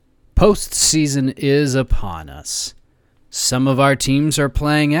Postseason is upon us. Some of our teams are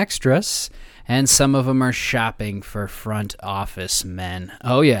playing extras, and some of them are shopping for front office men.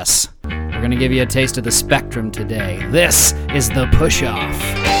 Oh yes, we're going to give you a taste of the spectrum today. This is the push-off.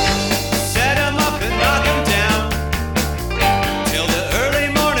 Set 'em up and knock 'em down till the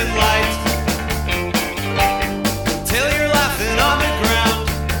early morning light, till you're laughing on the ground,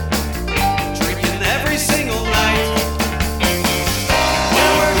 drinking every single night.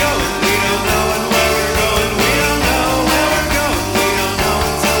 Where we're going, we don't know, and where we're going, we don't know. Where we're going, we don't know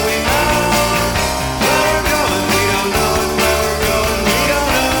until we know. Where we're going, we don't know, and where we're going, we don't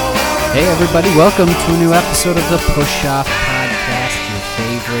know. Hey everybody, welcome to a new episode of the Push-Off Podcast, your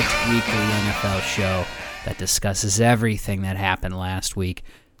favorite weekly NFL show that discusses everything that happened last week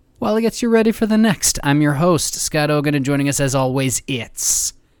while it gets you ready for the next. I'm your host, Scott Ogan, and joining us as always,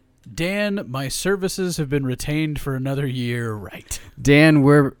 it's... Dan, my services have been retained for another year, right? Dan,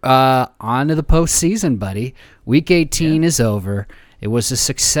 we're on to the postseason, buddy. Week 18 is over. It was a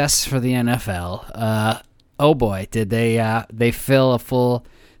success for the NFL. Oh boy, did they fill a full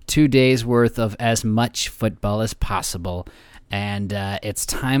 2 days worth of as much football as possible, and it's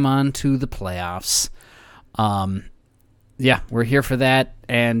time on to the playoffs. Yeah, we're here for that,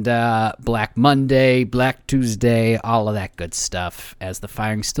 and Black Monday, Black Tuesday, all of that good stuff as the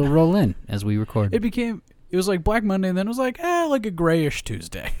firings still roll in as we record. It was like Black Monday, and then it was like a grayish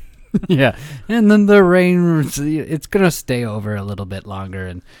Tuesday. Yeah, and then the rain, it's going to stay over a little bit longer,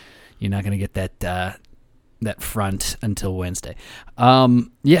 and you're not going to get that front until Wednesday. Yeah,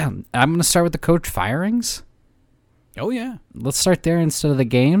 I'm going to start with the coach firings. Oh, yeah. Let's start there instead of the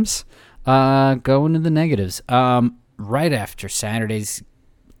games. Go into the negatives. Right after Saturday's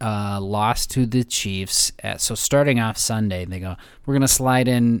loss to the Chiefs, so starting off Sunday, they go, we're going to slide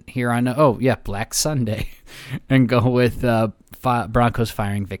in here on, Black Sunday, and go with Broncos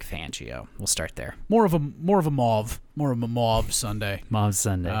firing Vic Fangio. We'll start there. More of a mauve Sunday. Mauve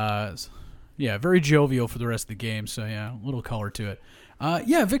Sunday. Yeah, very jovial for the rest of the game, so yeah, a little color to it.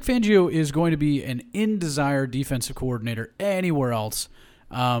 Vic Fangio is going to be an in-desired defensive coordinator anywhere else.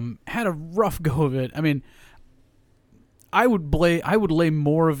 Had a rough go of it. I mean, I would lay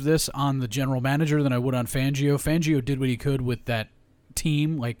more of this on the general manager than I would on Fangio. Fangio did what he could with that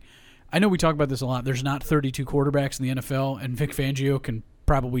team. Like, I know we talk about this a lot. There's not 32 quarterbacks in the NFL, and Vic Fangio can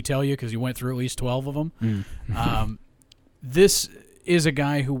probably tell you because he went through at least 12 of them. This is a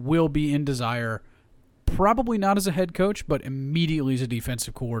guy who will be in desire, probably not as a head coach, but immediately as a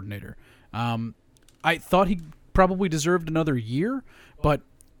defensive coordinator. I thought he probably deserved another year, but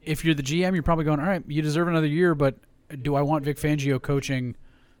if you're the GM, you're probably going, all right, you deserve another year, but do I want Vic Fangio coaching,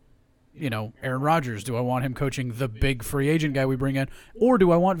 Aaron Rodgers? Do I want him coaching the big free agent guy we bring in? Or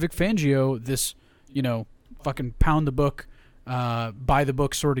do I want Vic Fangio, this, fucking pound the book, buy the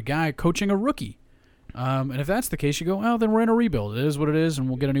book sort of guy, coaching a rookie? And if that's the case, you go, well, then we're in a rebuild. It is what it is, and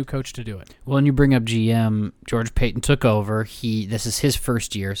we'll get a new coach to do it. Well, and you bring up GM, George Payton took over. This is his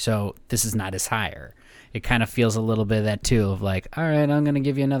first year, so this is not his hire. It kind of feels a little bit of that, too, of like, all right, I'm going to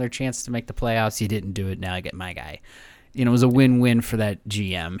give you another chance to make the playoffs. You didn't do it. Now I get my guy. It was a win-win for that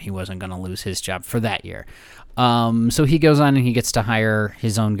GM. He wasn't going to lose his job for that year. So he goes on and he gets to hire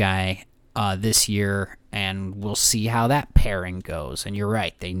his own guy this year, and we'll see how that pairing goes. And you're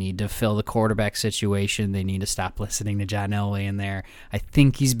right. They need to fill the quarterback situation. They need to stop listening to John Elway in there. I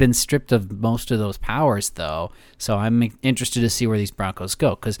think he's been stripped of most of those powers, though. So I'm interested to see where these Broncos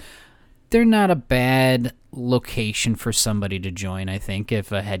go, because they're not a bad location for somebody to join, I think,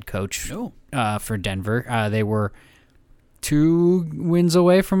 if a head coach for Denver. They were 2 wins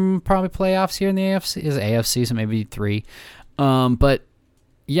away from probably playoffs here in the AFC. Is AFC, so maybe 3. But,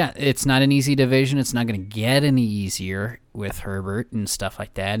 yeah, it's not an easy division. It's not going to get any easier with Herbert and stuff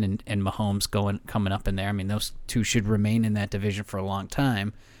like that, and Mahomes coming up in there. I mean, those two should remain in that division for a long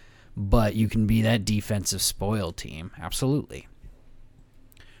time. But you can be that defensive spoiled team. Absolutely.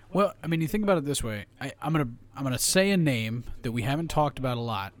 Well, I mean, you think about it this way. I'm gonna say a name that we haven't talked about a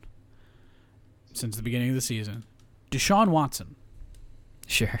lot since the beginning of the season. Deshaun Watson.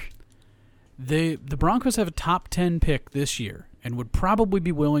 Sure. The Broncos have a top 10 pick this year and would probably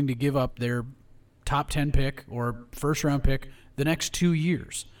be willing to give up their top 10 pick or first-round pick the next 2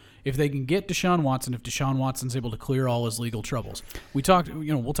 years if they can get Deshaun Watson, if Deshaun Watson's able to clear all his legal troubles. We'll talk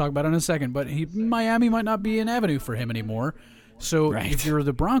about it in a second, but Miami might not be an avenue for him anymore. So If you're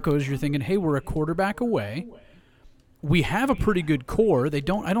the Broncos, you're thinking, hey, we're a quarterback away. We have a pretty good core. I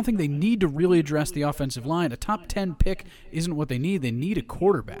don't think they need to really address the offensive line. A top 10 pick isn't what they need. They need a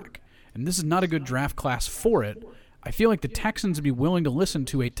quarterback. And this is not a good draft class for it. I feel like the Texans would be willing to listen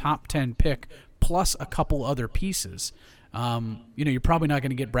to a top 10 pick plus a couple other pieces. You're probably not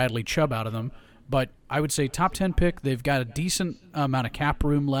going to get Bradley Chubb out of them, but I would say top 10 pick. They've got a decent amount of cap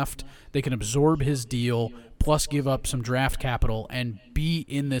room left. They can absorb his deal, plus give up some draft capital, and be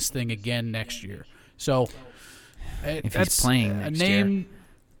in this thing again next year. So If that's he's playing a next name.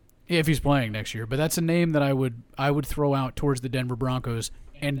 year. If he's playing next year, but that's a name that I would throw out towards the Denver Broncos,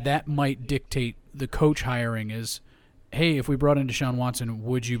 and that might dictate the coach hiring. Is, hey, if we brought in Deshaun Watson,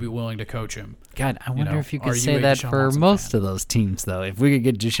 would you be willing to coach him? God, I wonder if you are could you say a that Deshaun for Watson most fan? of those teams, though. If we could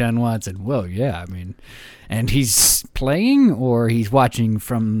get Deshaun Watson, well, yeah, I mean, and he's playing or he's watching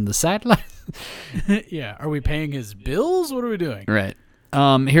from the sideline. Yeah, are we paying his bills? What are we doing? Right.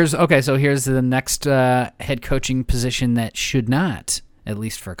 Here's the next head coaching position that should not, at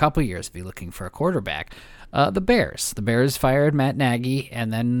least for a couple years, be looking for a quarterback. The Bears. The Bears fired Matt Nagy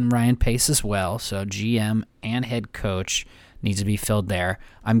and then Ryan Pace as well. So GM and head coach needs to be filled there.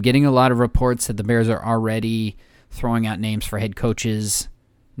 I'm getting a lot of reports that the Bears are already throwing out names for head coaches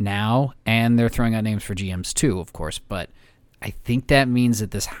now, and they're throwing out names for GMs too, of course. But I think that means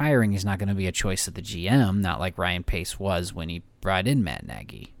that this hiring is not going to be a choice of the GM, not like Ryan Pace was when he brought in Matt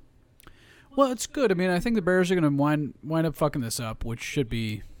Nagy. Well, it's good. I mean, I think the Bears are going to wind up fucking this up, which should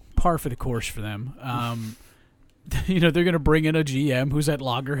be par for the course for them. They're going to bring in a GM who's at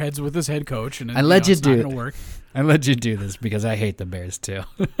loggerheads with his head coach, and I let you it's do not it. going to work. I let you do this because I hate the Bears too.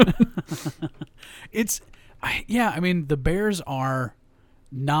 I mean, the Bears are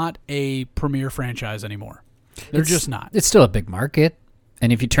not a premier franchise anymore. They're just not. It's still a big market,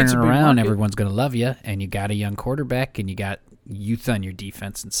 and if you turn It's it a big around, market. everyone's going to love you, and you got a young quarterback, and you got youth on your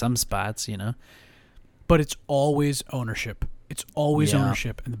defense in some spots, But it's always ownership. It's always Yeah.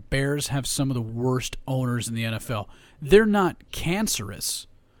 ownership, and the Bears have some of the worst owners in the NFL. They're not cancerous,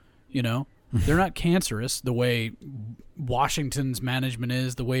 They're not cancerous the way Washington's management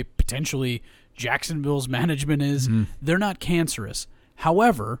is, the way potentially Jacksonville's management is. Mm-hmm. They're not cancerous.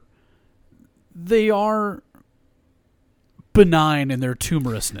 However, they are benign in their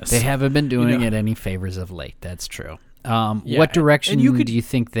tumorousness. They haven't been doing know. it any favors of late. That's true. Yeah, What direction and you could do you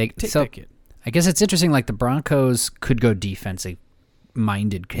think they take so that kid. I guess it's interesting, like the Broncos could go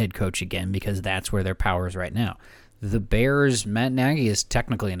defensive-minded head coach again because that's where their power is right now. The Bears, Matt Nagy is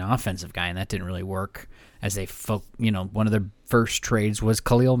technically an offensive guy, and that didn't really work as one of their first trades was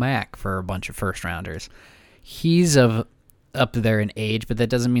Khalil Mack for a bunch of first-rounders. He's up there in age, but that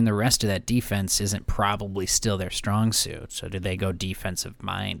doesn't mean the rest of that defense isn't probably still their strong suit. So did they go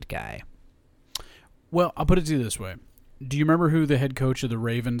defensive-mind guy? Well, I'll put it to you this way. Do you remember who the head coach of the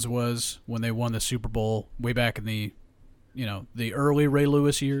Ravens was when they won the Super Bowl way back in the early Ray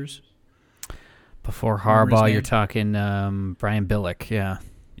Lewis years? Before Remember his Harbaugh, name? you're talking Brian Billick, yeah.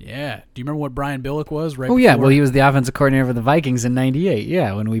 Yeah. Do you remember what Brian Billick was? Right. Oh, yeah. before? Well, he was the offensive coordinator for the Vikings in '98.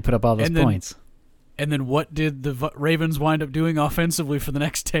 Yeah, when we put up all those And then- points. And then what did the Ravens wind up doing offensively for the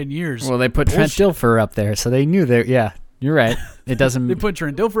next 10 years? Well, they put Trent Bullshit. Dilfer up there, so they knew there. Yeah, you're right. It doesn't. They put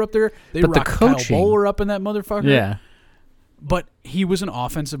Trent Dilfer up there. They But the rocked Kyle coaching- Bowler up in that motherfucker. yeah, But he was an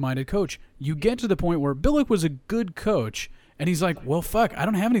offensive-minded coach. You get to the point where Billick was a good coach, and he's like, well, fuck, I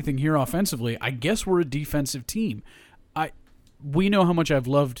don't have anything here offensively. I guess we're a defensive team. We know how much I've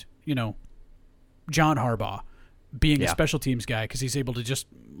loved, John Harbaugh being a Yeah. special teams guy because he's able to just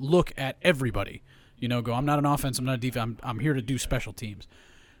look at everybody. Go, I'm not an offense, I'm not a defense, I'm here to do special teams.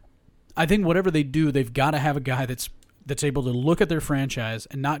 I think whatever they do, they've got to have a guy that's able to look at their franchise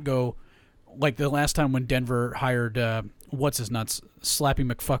and not go like the last time when Denver hired what's his nuts, Slappy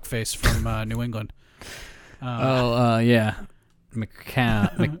McFuckface from New England. yeah.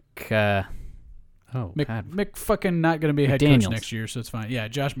 God. Mick fucking not going to be a head coach McDaniels. next year, so it's fine. Yeah,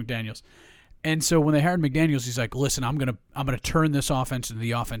 Josh McDaniels. And so when they hired McDaniels, he's like, "Listen, I'm gonna turn this offense into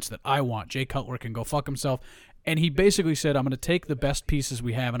the offense that I want. Jay Cutler can go fuck himself." And he basically said, "I'm going to take the best pieces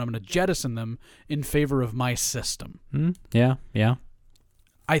we have and I'm going to jettison them in favor of my system." Yeah.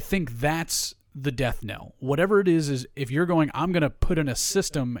 I think that's the death knell. Whatever it is if you're going, I'm going to put in a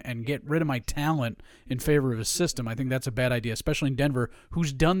system and get rid of my talent in favor of a system, I think that's a bad idea, especially in Denver,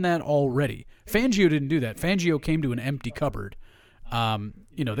 who's done that already. Fangio didn't do that. Fangio came to an empty cupboard.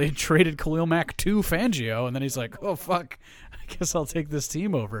 They traded Khalil Mack to Fangio, and then he's like, oh, fuck, I guess I'll take this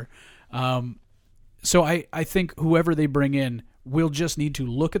team over. So I think whoever they bring in will just need to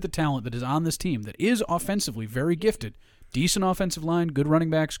look at the talent that is on this team that is offensively very gifted. Decent offensive line, good running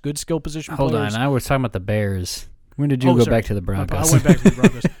backs, good skill position Hold players. on, I was talking about the Bears. When did you go Sorry. back to the Broncos? I went back to the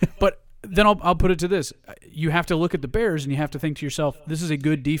Broncos. But then I'll put it to this. You have to look at the Bears and you have to think to yourself, this is a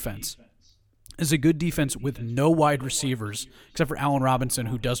good defense. This is a good defense with no wide receivers, except for Allen Robinson,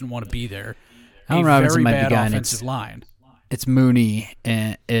 who doesn't want to be there. Allen a Robinson very might be bad gone. offensive line. It's Mooney,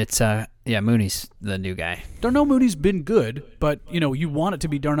 and it's Yeah, Mooney's the new guy. Darnell Mooney's been good, but you want it to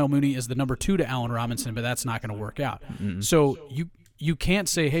be Darnell Mooney as the number 2 to Allen Robinson, but that's not going to work out. Mm-mm. So you can't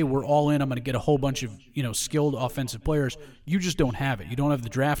say, hey, we're all in. I'm going to get a whole bunch of skilled offensive players. You just don't have it. You don't have the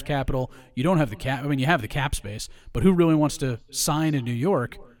draft capital. You don't have the cap. I mean, you have the cap space, but who really wants to sign in New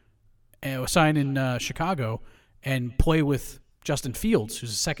York, sign in Chicago, and play with Justin Fields,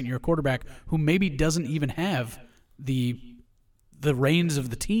 who's a second-year quarterback who maybe doesn't even have the reins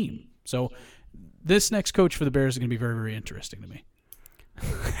of the team. So this next coach for the Bears is going to be very, very interesting to me.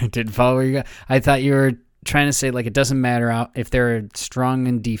 I didn't follow where you got. I thought you were trying to say, like, it doesn't matter if they're strong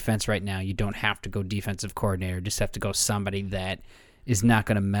in defense right now. You don't have to go defensive coordinator. You just have to go somebody that is not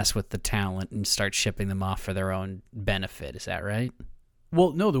going to mess with the talent and start shipping them off for their own benefit. Is that right?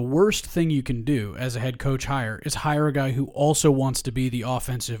 Well, no, the worst thing you can do as a head coach hire is hire a guy who also wants to be the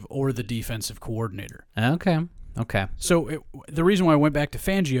offensive or the defensive coordinator. Okay. So the reason why I went back to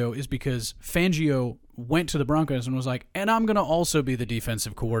Fangio is because Fangio went to the Broncos and was like, and I'm going to also be the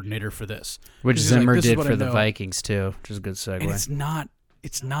defensive coordinator for this. Which Zimmer did for the Vikings, too, which is a good segue. And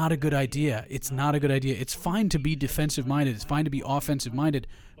it's not a good idea. It's not a good idea. It's fine to be defensive-minded. It's fine to be offensive-minded.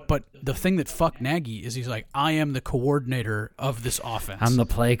 But the thing that fucked Nagy is he's like, I am the coordinator of this offense. I'm the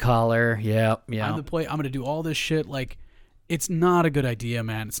play caller. Yeah. I'm going to do all this shit. Like, it's not a good idea,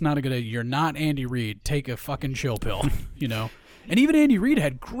 man. It's not a good idea. You're not Andy Reid. Take a fucking chill pill, And even Andy Reid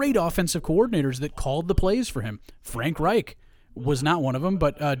had great offensive coordinators that called the plays for him. Frank Reich was not one of them,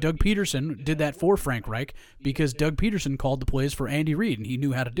 but Doug Peterson did that for Frank Reich because Doug Peterson called the plays for Andy Reid, and he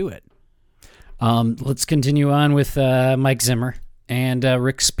knew how to do it. Let's continue on with Mike Zimmer and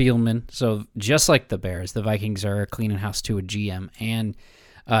Rick Spielman. So just like the Bears, the Vikings are cleaning house to a GM and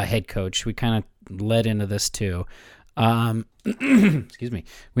head coach. We kind of led into this too. Excuse me.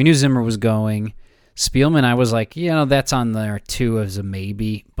 We knew Zimmer was going. Spielman, I was like, that's on there too as a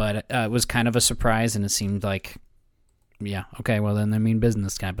maybe, but it was kind of a surprise, and it seemed like, yeah, okay, well then they mean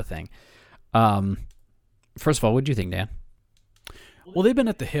business type of thing. First of all, what do you think, Dan? Well, they've been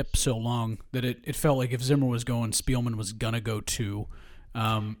at the hip so long that it felt like if Zimmer was going, Spielman was going to go too.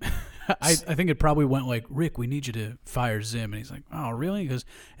 I think it probably went like, Rick, we need you to fire Zim. And he's like, oh, really? He goes,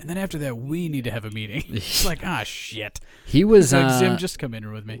 and then after that, we need to have a meeting. It's like, shit. He was like, Zim, just come in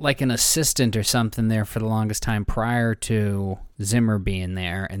here with me. Like an assistant or something there for the longest time prior to Zimmer being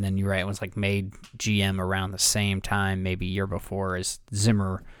there. And then you're right, it was like made GM around the same time, maybe a year before, as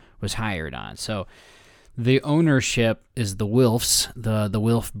Zimmer was hired on. So the ownership is the Wilfs, the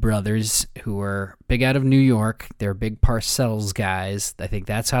Wilf brothers, who are big out of New York. They're big Parcells guys. I think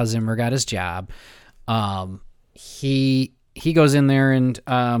that's how Zimmer got his job. He goes in there, and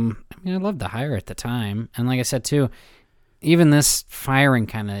I loved the hire at the time. And like I said too, even this firing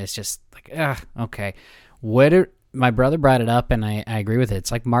kind of is just like, okay. My brother brought it up, and I agree with it.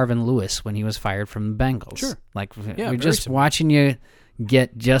 It's like Marvin Lewis when he was fired from the Bengals. Sure. Like, Yeah, we're just watching you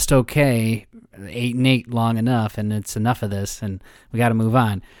get just okay, 8-8 long enough, and it's enough of this, and we got to move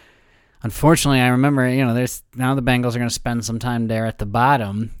on. Unfortunately, I remember, there's now the Bengals are going to spend some time there at the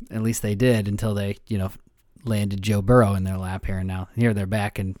bottom. At least they did until they, landed Joe Burrow in their lap here, and now here they're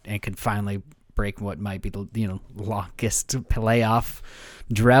back and could finally break what might be the longest playoff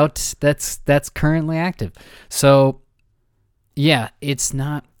drought that's currently active. So, yeah, it's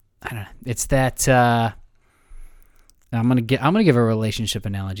not. I don't know. It's that. I'm gonna give a relationship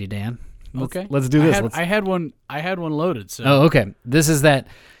analogy, Dan. Let's do this. I had one loaded. So. Oh, okay. This is that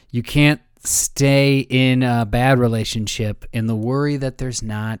you can't stay in a bad relationship in the worry that there's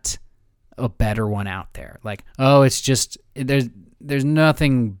not a better one out there. Like, it's just there's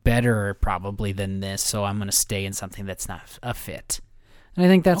nothing better probably than this, so I'm gonna stay in something that's not a fit. And I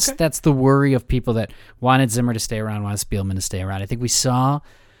think that's the worry of people that wanted Zimmer to stay around, wanted Spielman to stay around. I think we saw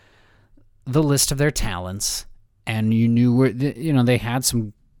the list of their talents. And you knew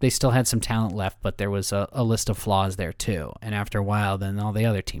they still had some talent left, but there was a list of flaws there too. And after a while, then all the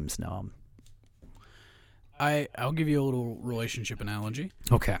other teams know them. I'll give you a little relationship analogy.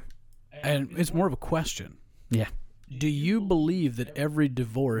 Okay. And it's more of a question. Yeah. Do you believe that every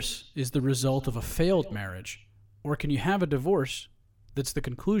divorce is the result of a failed marriage, or can you have a divorce that's the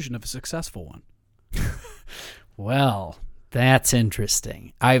conclusion of a successful one? Well, that's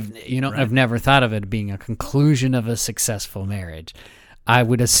interesting. I've never thought of it being a conclusion of a successful marriage. I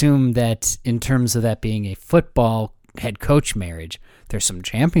would assume that in terms of that being a football head coach marriage, there's some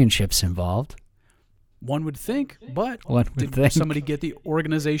championships involved. One would think, but did somebody get the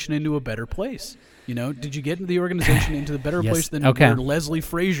organization into a better place? Did you get the organization into the better place than where Leslie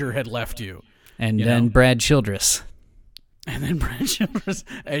Frazier had left you? And then Brad Childress. And then Brad Childress,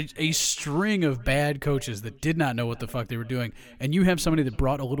 a string of bad coaches that did not know what the fuck they were doing, and you have somebody that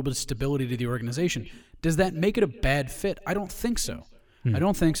brought a little bit of stability to the organization. Does that make it a bad fit? I don't think so. I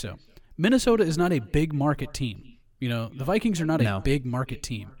don't think so. Minnesota is not a big market team. You know, the Vikings are not a big market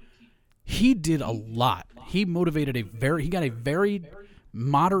team. He did a lot. He motivated he got a very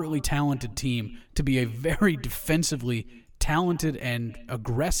moderately talented team to be a very defensively talented and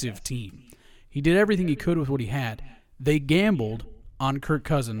aggressive team. He did everything he could with what he had. They gambled on Kirk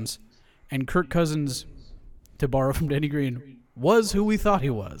Cousins, and Kirk Cousins, to borrow from Denny Green, was who we thought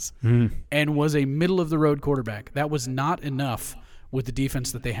he was, and was a middle-of-the-road quarterback. That was not enough with the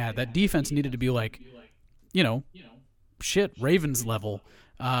defense that they had. That defense needed to be like, Ravens level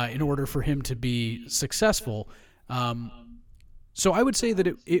in order for him to be successful. So I would say that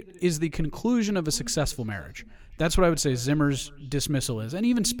it is the conclusion of a successful marriage. That's what I would say Zimmer's dismissal is, and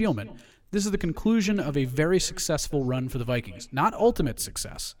even Spielman. This is the conclusion of a very successful run for the Vikings. Not ultimate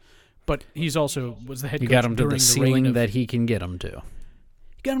success, but he's also was the head coach. You got him to during the ceiling that he can get him to. You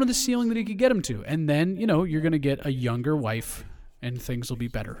got him to the ceiling that he could get him to, and then you're going to get a younger wife, and things will be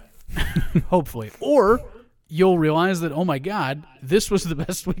better, hopefully. Or you'll realize that, oh my God, this was the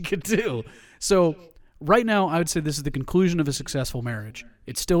best we could do. So right now, I would say this is the conclusion of a successful marriage.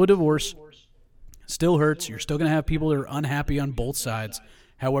 It's still a divorce, still hurts. You're still going to have people that are unhappy on both sides.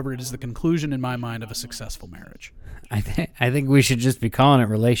 However, it is the conclusion, in my mind, of a successful marriage. I think we should just be calling it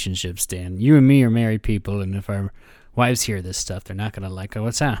relationships, Dan. You and me are married people, and if our wives hear this stuff, they're not going to like how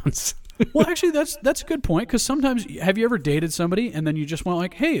it sounds. Well, actually, that's a good point, because sometimes, have you ever dated somebody, and then you just went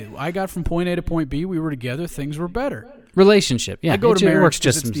like, hey, I got from point A to point B, we were together, things were better. Relationship, yeah. I go to marriage works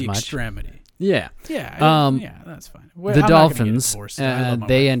because just it's as the much. extremity. Yeah. Yeah, that's fine. Well, The I'm not gonna get Dolphins, divorced. I love my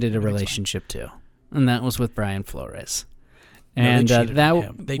they wife. ended a Everything's relationship too, and that was with Brian Flores. fine. And No, they cheated on that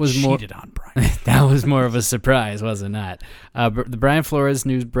him. They was more. cheated on Brian. That was more of a surprise, was it not? But the Brian Flores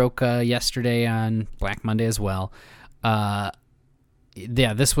news broke yesterday on Black Monday as well. Yeah,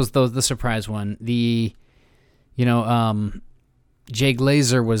 this was the surprise one. Jay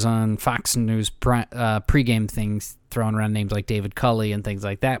Glazer was on Fox News pregame things, throwing around names like David Culley and things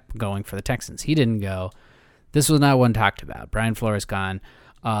like that, going for the Texans. He didn't go. This was not one talked about. Brian Flores gone.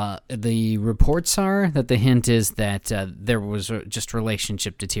 The reports are that the hint is that there was just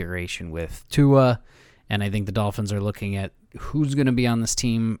relationship deterioration with Tua, and I think the Dolphins are looking at who's going to be on this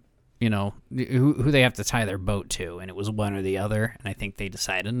team, who they have to tie their boat to, and it was one or the other, and I think they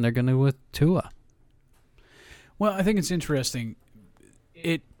decided they're going to with Tua. Well, I think it's interesting.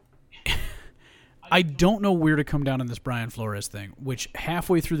 I don't know where to come down on this Brian Flores thing, which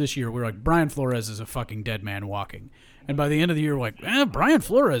halfway through this year, we're like, Brian Flores is a fucking dead man walking. And by the end of the year, we're like, Brian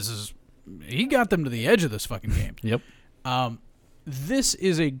Flores he got them to the edge of this fucking game. Yep. This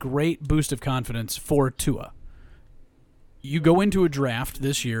is a great boost of confidence for Tua. You go into a draft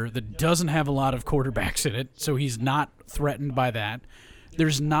this year that doesn't have a lot of quarterbacks in it, so he's not threatened by that.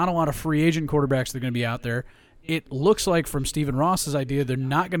 There's not a lot of free agent quarterbacks that are going to be out there. It looks like from Stephen Ross's idea, they're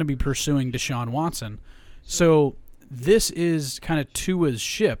not going to be pursuing Deshaun Watson. So this is kind of Tua's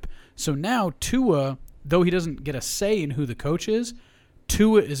ship. So now Tua, though he doesn't get a say in who the coach is,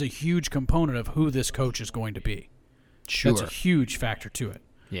 Tua is a huge component of who this coach is going to be. Sure. That's a huge factor to it.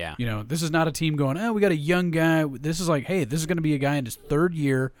 Yeah. This is not a team going, we got a young guy. This is like, hey, this is going to be a guy in his third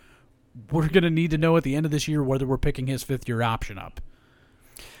year. We're going to need to know at the end of this year whether we're picking his fifth-year option up.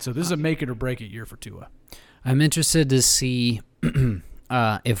 So this is a make-it-or-break-it year for Tua. I'm interested to see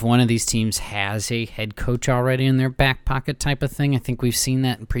if one of these teams has a head coach already in their back pocket type of thing. I think we've seen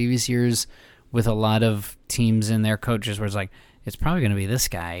that in previous years with a lot of teams and their coaches where it's like, it's probably going to be this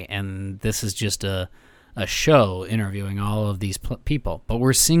guy, and this is just a show interviewing all of these people. But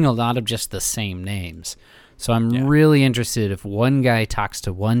we're seeing a lot of just the same names. So I'm really interested if one guy talks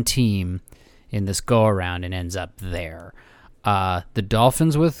to one team in this go-around and ends up there. The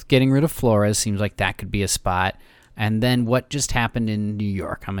Dolphins with getting rid of Flores seems like that could be a spot. And then what just happened in New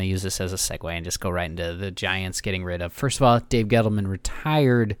York? I'm going to use this as a segue and just go right into the Giants getting rid of. First of all, Dave Gettleman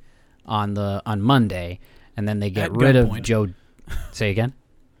retired on Monday, and then they get rid of Joe. Say again?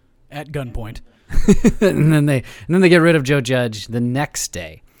 At gunpoint. and then they get rid of Joe Judge the next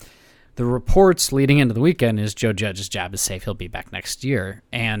day. The reports leading into the weekend is Joe Judge's job is safe. He'll be back next year,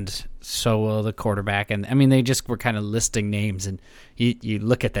 and so will the quarterback. And I mean, they just were kind of listing names, and you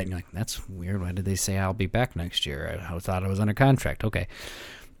look at that and you're like, that's weird. Why did they say I'll be back next year? I thought I was under contract. Okay,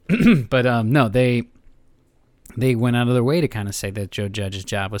 but no, they went out of their way to kind of say that Joe Judge's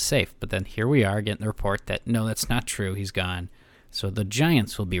job was safe. But then here we are getting the report that no, that's not true. He's gone. So the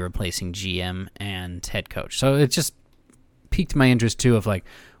Giants will be replacing GM and head coach. So it just piqued my interest too of like,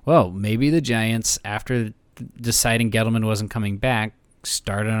 well, maybe the Giants, after deciding Gettleman wasn't coming back,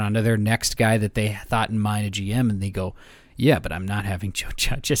 started onto their next guy that they thought in mind, a GM, and they go, yeah, but I'm not having Joe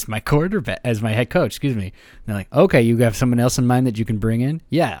Judge as my quarterback, as my head coach, excuse me. And they're like, okay, you have someone else in mind that you can bring in?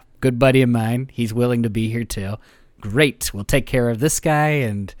 Yeah, good buddy of mine. He's willing to be here too. Great, we'll take care of this guy.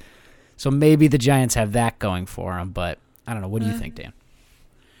 And so maybe the Giants have that going for them, but I don't know. What do you think, Dan?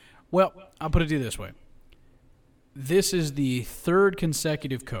 Well, I'll put it to you this way. This is the third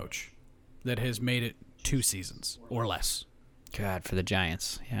consecutive coach that has made it 2 seasons or less. God, for the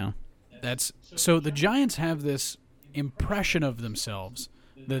Giants, yeah. So the Giants have this impression of themselves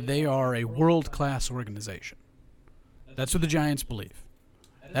that they are a world-class organization. That's what the Giants believe.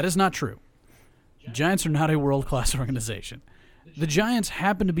 That is not true. The Giants are not a world-class organization. The Giants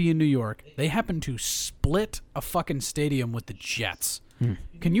happen to be in New York. They happen to split a fucking stadium with the Jets.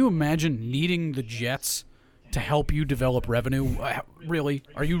 Can you imagine needing the Jets to help you develop revenue? Really?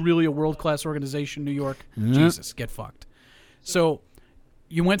 Are you really a world-class organization, New York? Jesus, get fucked. So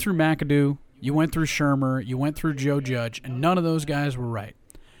you went through McAdoo, you went through Shermer, you went through Joe Judge, and none of those guys were right.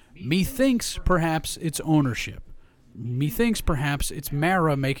 Methinks perhaps it's ownership. Methinks perhaps it's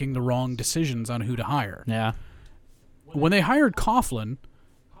Mara making the wrong decisions on who to hire. Yeah. When they hired Coughlin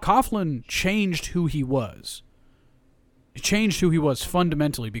changed who he was. He changed who he was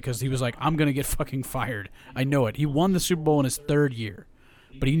fundamentally because he was like, I'm going to get fucking fired. I know it. He won the Super Bowl in his 3rd year.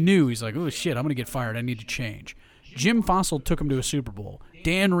 But he knew, he's like, oh shit, I'm going to get fired. I need to change. Jim Fossil took him to a Super Bowl.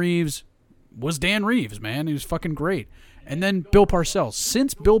 Dan Reeves was Dan Reeves, man. He was fucking great. And then Bill Parcells.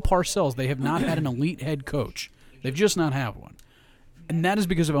 Since Bill Parcells, they have not had an elite head coach. They've just not had one. And that is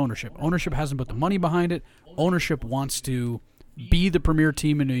because of ownership. Ownership hasn't put the money behind it. Ownership wants to be the premier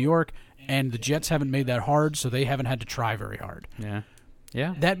team in New York, and the Jets haven't made that hard, so they haven't had to try very hard. Yeah.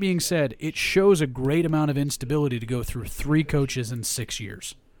 Yeah. That being said, it shows a great amount of instability to go through 3 coaches in 6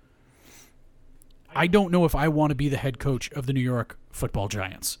 years. I don't know if I want to be the head coach of the New York Football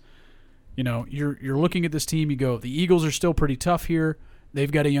Giants. You know, you're looking at this team, you go, the Eagles are still pretty tough here.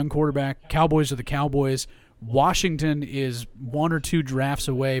 They've got a young quarterback. Cowboys are the Cowboys. Washington is 1 or 2 drafts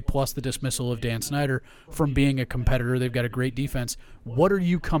away, plus the dismissal of Dan Snyder, from being a competitor. They've got a great defense. What are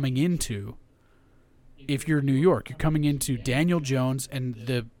you coming into if you're New York? You're coming into Daniel Jones and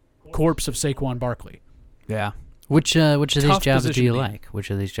the corpse of Saquon Barkley. Yeah. Which of these Tough jobs do position you to be. like?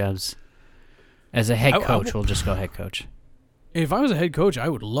 Which of these jobs? As a head coach, we'll just go head coach. If I was a head coach, I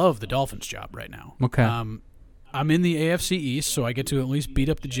would love the Dolphins job right now. Okay. I'm in the AFC East, so I get to at least beat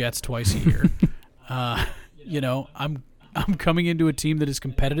up the Jets twice a year. You know, I'm coming into a team that is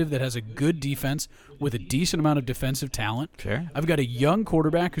competitive, that has a good defense with a decent amount of defensive talent. Sure. I've got a young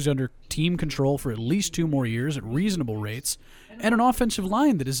quarterback who's under team control for at least 2 more years at reasonable rates, and an offensive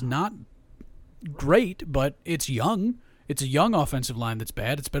line that is not great, but it's young. It's a young offensive line that's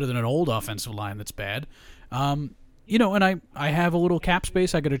bad. It's better than an old offensive line that's bad. You know, and I have a little cap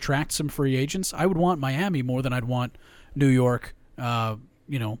space. I could attract some free agents. I would want Miami more than I'd want New York,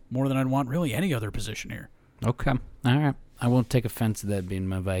 you know, more than I'd want really any other position here. Okay. All right. I won't take offense to that being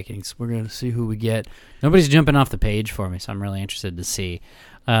my Vikings. We're going to see who we get. Nobody's jumping off the page for me, so I'm really interested to see.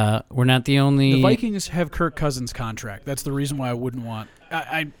 We're not the only... The Vikings have Kirk Cousins' contract. That's the reason why I wouldn't want...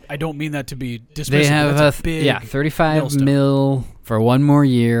 I don't mean that to be dismissive. They have that's a big $35 millstone. mil for 1 more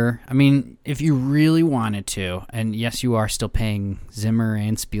year. I mean, if you really wanted to, and yes, you are still paying Zimmer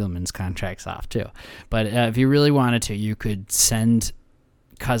and Spielman's contracts off too, but if you really wanted to, you could send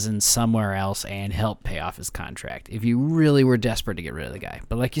Cousins somewhere else and help pay off his contract if you really were desperate to get rid of the guy.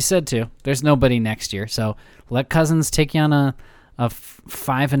 But like you said too, there's nobody next year, so let Cousins take you on a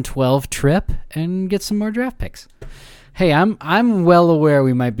 5-12 trip and get some more draft picks. Hey, I'm well aware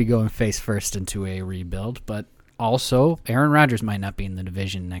we might be going face first into a rebuild, but also Aaron Rodgers might not be in the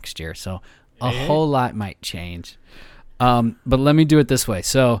division next year, so a whole lot might change. But let me do it this way.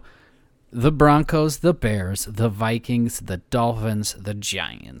 So the Broncos, the Bears, the Vikings, the Dolphins, the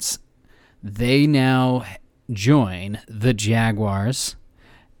Giants, they now join the Jaguars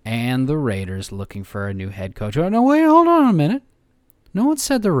and the Raiders looking for a new head coach. Oh, no, wait, hold on a minute. No one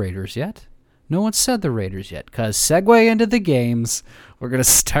said the Raiders yet. Because segue into the games, we're going to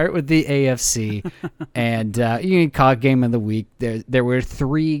start with the AFC, and you can call it game of the week. There were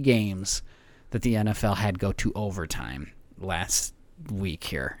 3 games that the NFL had go to overtime last week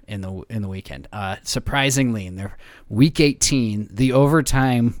here in the weekend. Surprisingly, in their Week 18, the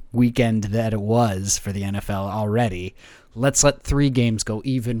overtime weekend that it was for the NFL already, let's let 3 games go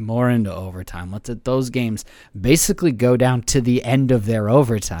even more into overtime. Let's let those games basically go down to the end of their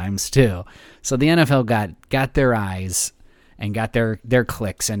overtimes too. So the NFL got their eyes and got their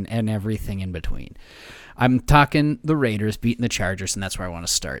clicks and everything in between. I'm talking the Raiders beating the Chargers, and that's where I want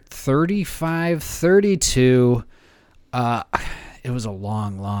to start. 35-32. It was a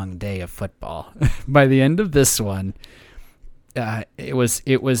long, long day of football. By the end of this one, it was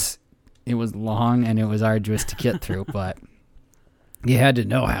long and it was arduous to get through, but you had to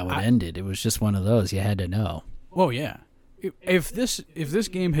know how it ended. It was just one of those. You had to know. Oh yeah. If this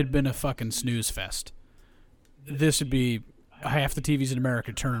game had been a fucking snooze fest, this would be half the TVs in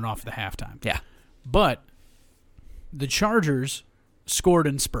America turning off at the halftime. Yeah. But the Chargers scored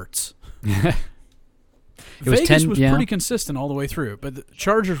in spurts. Vegas was pretty consistent all the way through, but the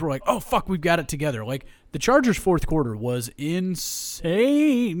Chargers were like, oh, fuck, we've got it together. Like, the Chargers' fourth quarter was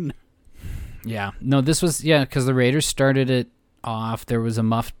insane. Yeah. No, this was, because the Raiders started it off. There was a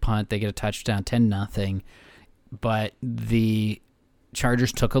muffed punt. They get a touchdown, 10-0. But the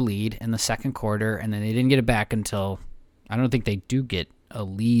Chargers took a lead in the second quarter, and then they didn't get it back until, I don't think they do get a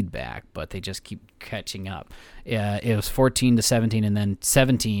lead back, but they just keep catching up. It was 14-17, and then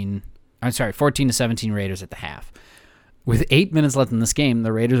 14-17 Raiders at the half. With 8 minutes left in this game,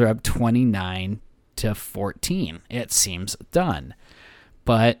 the Raiders are up 29-14. It seems done.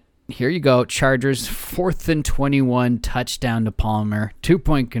 But here you go. Chargers, 4th and 21, touchdown to Palmer,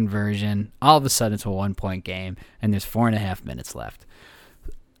 2-point conversion. All of a sudden, it's a 1-point game, and there's 4.5 minutes left.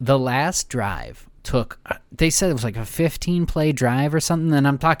 The last drive took, they said it was like a 15-play drive or something, and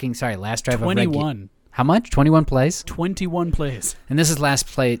I'm talking, last drive 21. How much? 21 plays? 21 plays. And this is last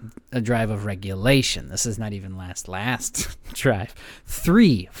play, a drive of regulation. This is not even last drive.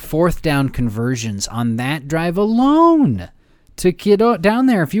 3 4th-down conversions on that drive alone to get down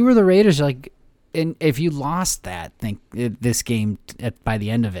there. If you were the Raiders, and if you lost that, this game by the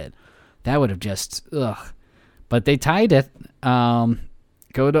end of it, that would have just, ugh. But they tied it.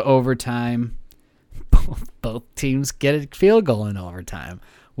 Go to overtime. Both teams get a field goal in overtime.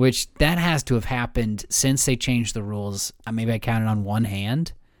 Which that has to have happened since they changed the rules. Maybe I counted on one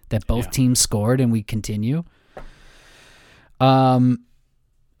hand that both teams scored, and we continue.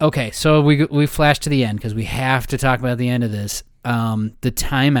 Okay, so we flash to the end because we have to talk about the end of this. The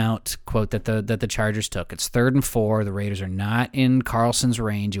timeout quote that the Chargers took. It's 3rd and 4. The Raiders are not in Carlson's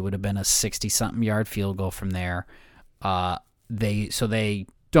range. It would have been a 60-something yard field goal from there. You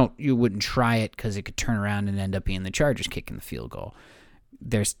wouldn't try it because it could turn around and end up being the Chargers kicking the field goal.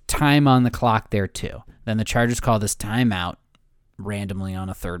 There's time on the clock there, too. Then the Chargers call this timeout randomly on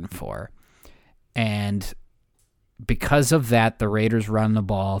a 3rd and 4. And because of that, the Raiders run the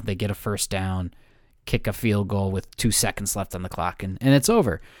ball. They get a first down, kick a field goal with 2 seconds left on the clock, and it's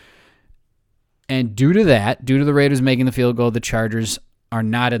over. And due to the Raiders making the field goal, the Chargers are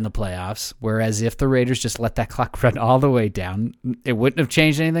not in the playoffs, whereas if the Raiders just let that clock run all the way down, it wouldn't have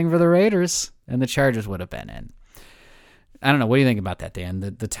changed anything for the Raiders, and the Chargers would have been in. I don't know. What do you think about that, Dan?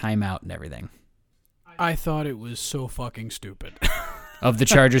 The timeout and everything. I thought it was so fucking stupid. Of the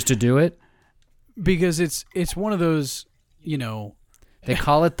Chargers to do it? Because it's one of those, They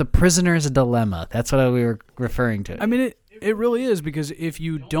call it the prisoner's dilemma. That's what we were referring to. I mean, it really is, because if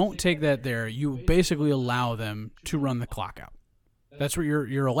you don't take that there, you basically allow them to run the clock out. That's what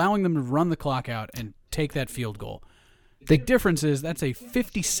you're allowing them to run the clock out and take that field goal. The difference is that's a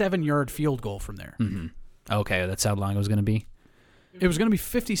 57-yard field goal from there. Mm-hmm. Okay, that's how long it was going to be? It was going to be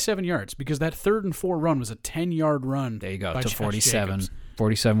 57 yards because that 3rd and 4 run was a 10-yard run. There you go, by to Josh 47. Jacobs.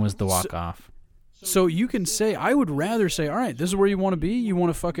 47 was the walk-off. So you can say, I would rather say, all right, this is where you want to be. You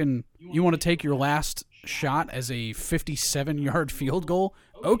want to take your last shot as a 57-yard field goal?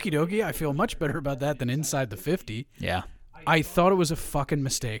 Okie dokie, I feel much better about that than inside the 50. Yeah. I thought it was a fucking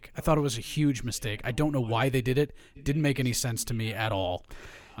mistake. I thought it was a huge mistake. I don't know why they did it. It didn't make any sense to me at all.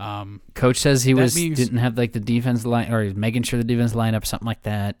 Coach says didn't have the defense line, or he's making sure the defense line up, something like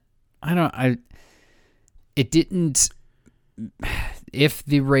that. It didn't. If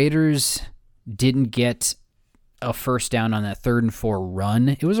the Raiders didn't get a first down on that 3rd and 4 run,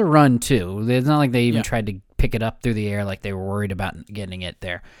 it was a run too. It's not like they even tried to pick it up through the air like they were worried about getting it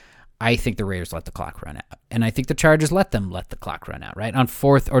there. I think the Raiders let the clock run out, and I think the Chargers let the clock run out. Right on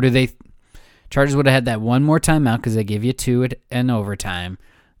 4th, or do they? Chargers would have had that one more timeout because they give you 2 in overtime.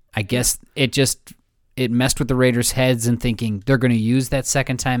 I guess it messed with the Raiders' heads and thinking they're going to use that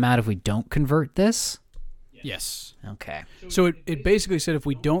second timeout if we don't convert this. Yes. Okay. So it basically said if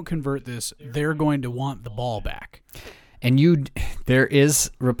we don't convert this, they're going to want the ball back. And there is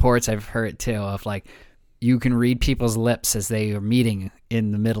reports, I've heard too, of you can read people's lips as they are meeting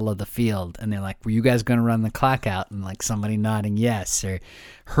in the middle of the field, and they're like, were you guys going to run the clock out? And somebody nodding yes. Or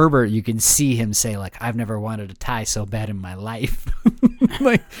Herbert, you can see him say I've never wanted a tie so bad in my life.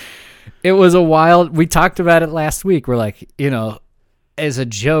 It was a wild, we talked about it last week. We're as a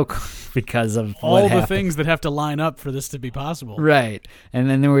joke because of All what the happened. things that have to line up for this to be possible. Right. And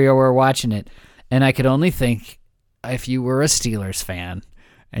then we were watching it, and I could only think, if you were a Steelers fan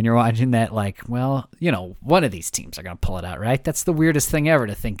and you're watching that, like, well, one of these teams are going to pull it out, right? That's the weirdest thing ever,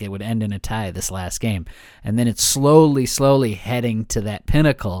 to think it would end in a tie this last game. And then it's slowly heading to that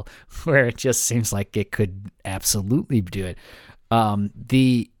pinnacle where it just seems like it could absolutely do it.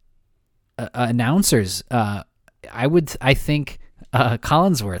 The announcers, I think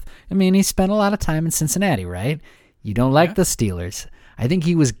Collinsworth, I mean, he spent a lot of time in Cincinnati, right? You don't like the Steelers. I think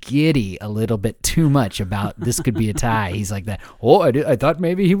he was giddy a little bit too much about this could be a tie. He's like that, I thought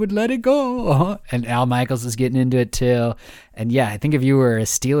maybe he would let it go. And Al Michaels is getting into it too. And yeah, I think if you were a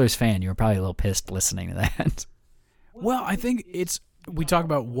Steelers fan, you were probably a little pissed listening to that. Well, I think we talk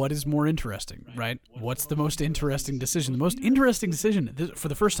about what is more interesting, right? What's the most interesting decision? The most interesting decision for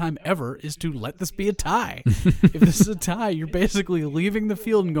the first time ever is to let this be a tie. If this is a tie, you're basically leaving the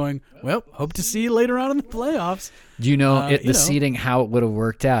field and going, well, hope to see you later on in the playoffs. Do you know the seeding, how it would have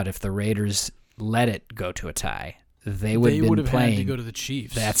worked out if the Raiders let it go to a tie? They would have had to go to the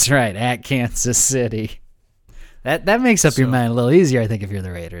Chiefs. That's right, at Kansas City. That makes up your mind a little easier, I think, if you're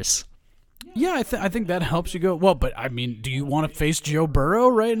the Raiders. Yeah, I think that helps you go, well, but I mean, do you want to face Joe Burrow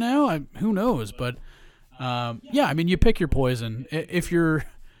right now? Who knows? But yeah, I mean, you pick your poison. If you're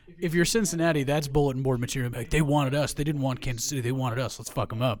Cincinnati, that's bulletin board material. Like, they wanted us. They didn't want Kansas City. They wanted us. Let's fuck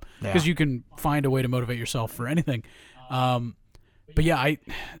them up. Because you can find a way to motivate yourself for anything. But yeah,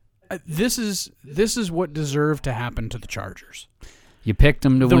 this is what deserved to happen to the Chargers. You picked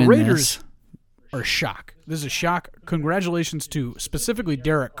them to win. The Raiders this. are a shock. This is a shock. Congratulations to specifically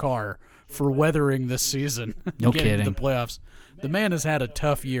Derek Carr for weathering this season. No getting kidding. to the playoffs. The man has had a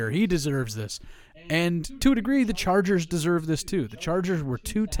tough year. He deserves this. And to a degree, the Chargers deserve this too. The Chargers were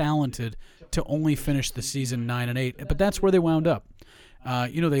too talented to only finish the season 9-8, but that's where they wound up.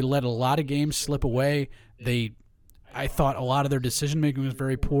 They let a lot of games slip away. I thought a lot of their decision-making was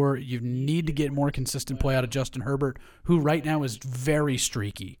very poor. You need to get more consistent play out of Justin Herbert, who right now is very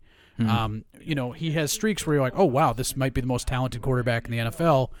streaky. He has streaks where you're like, oh, wow, this might be the most talented quarterback in the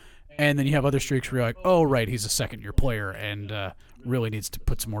NFL. And then you have other streaks where you're like, oh, right, he's a second-year player and really needs to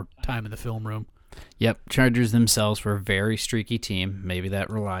put some more time in the film room. Yep, Chargers themselves were a very streaky team. Maybe that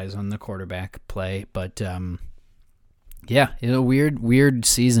relies on the quarterback play. But, yeah, it's a weird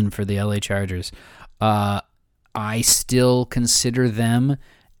season for the LA Chargers. I still consider them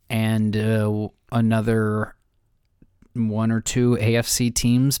and another one or two AFC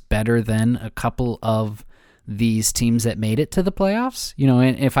teams better than a couple of these teams that made it to the playoffs.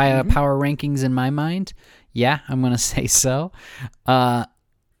 And if I have power rankings in my mind, yeah, I'm going to say so.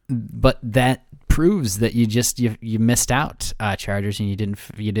 But that proves that you missed out, Chargers, and you didn't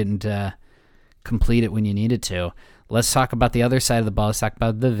complete it when you needed to. Let's talk about the other side of the ball. Let's talk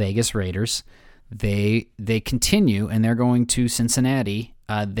about the Vegas Raiders. They continue, and they're going to Cincinnati.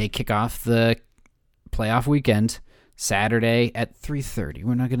 They kick off the playoff weekend Saturday at 3:30.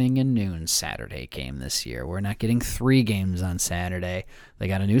 We're not getting a noon Saturday game this year. We're not getting 3 games on Saturday. They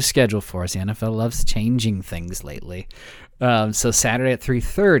got a new schedule for us. The NFL loves changing things lately. So Saturday at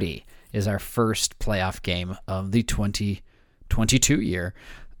 3:30 is our first playoff game of the 2022 year.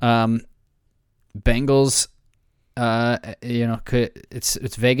 Bengals,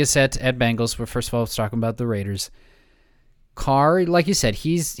 it's Vegas at Bengals. But first of all, let's talk about the Raiders. Carr, like you said,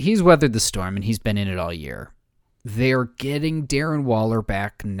 he's weathered the storm and he's been in it all year. They're getting Darren Waller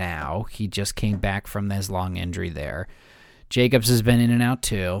back now. He just came back from his long injury there. Jacobs has been in and out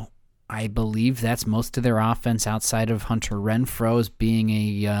too. I believe that's most of their offense outside of Hunter Renfrow as being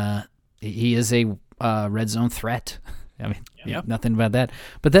he is a red zone threat. I mean, nothing about that.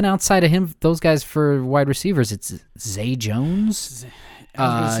 But then outside of him, those guys for wide receivers, it's Zay Jones. I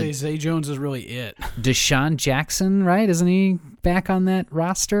was going to say Zay Jones is really it. Deshaun Jackson, right? Isn't he back on that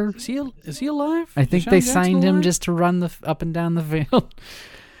roster? Is he alive? I think Deshaun they Jackson signed him alive? just to run the up and down the field.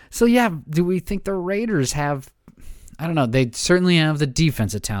 So, yeah, do we think the Raiders have... I don't know. They certainly have the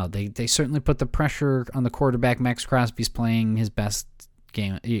defensive talent. They certainly put the pressure on the quarterback. Max Crosby's playing his best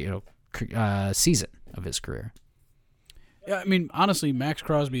game, season of his career. Yeah, I mean, honestly, Max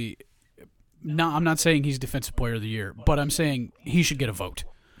Crosby... No, I'm not saying he's Defensive Player of the Year, but I'm saying he should get a vote.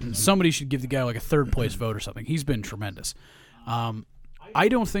 Somebody should give the guy like a third-place vote or something. He's been tremendous. I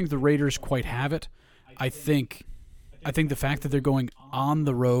don't think the Raiders quite have it. I think the fact that they're going on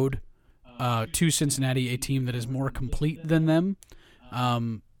the road to Cincinnati, a team that is more complete than them,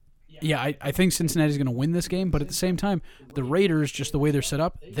 I think Cincinnati's going to win this game. But at the same time, the Raiders, just the way they're set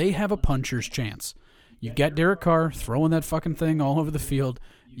up, they have a puncher's chance. You've got Derek Carr throwing that fucking thing all over the field.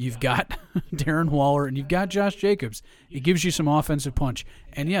 You've got Darren Waller, and you've got Josh Jacobs. It gives you some offensive punch.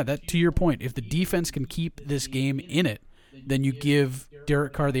 And, yeah, that to your point, if the defense can keep this game in it, then you give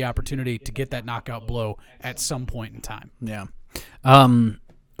Derek Carr the opportunity to get that knockout blow at some point in time. Yeah.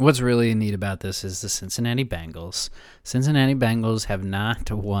 What's really neat about this is the Cincinnati Bengals. Cincinnati Bengals have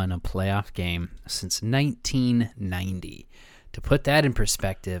not won a playoff game since 1990. To put that in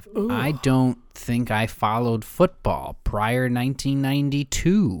perspective, I don't think I followed football prior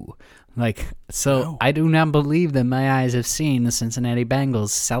 1992. No. I do not believe that my eyes have seen the Cincinnati Bengals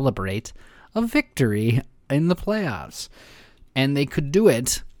celebrate a victory in the playoffs. And they could do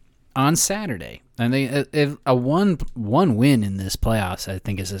it on Saturday. And if a one win in this playoffs, I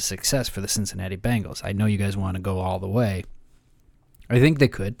think, is a success for the Cincinnati Bengals. I know you guys want to go all the way. I think they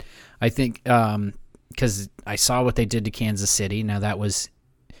could. I think because I saw what they did to Kansas City. Now, that was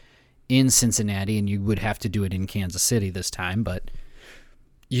in Cincinnati, and you would have to do it in Kansas City this time. But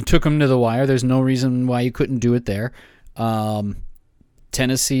you took them to the wire. There's no reason why you couldn't do it there.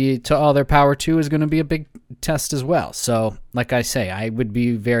 Tennessee, to all their power too, is going to be a big test as well. So, like I say, I would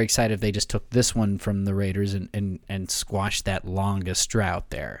be very excited if they just took this one from the Raiders and squashed that longest drought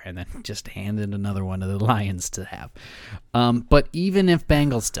there and then just handed another one to the Lions to have. But even if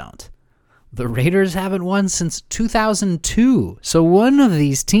Bengals don't, the Raiders haven't won since 2002. So one of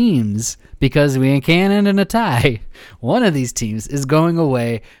these teams, because we can't end in a tie, one of these teams is going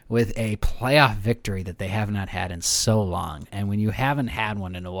away with a playoff victory that they have not had in so long. And when you haven't had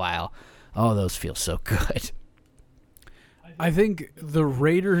one in a while, oh, those feel so good. I think the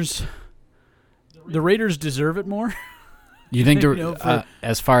Raiders deserve it more. You think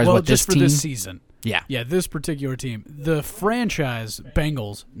as far as what this just for team? this season. Yeah, this particular team. The franchise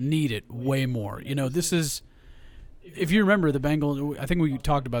Bengals need it way more. This is, if you remember the Bengals, I think we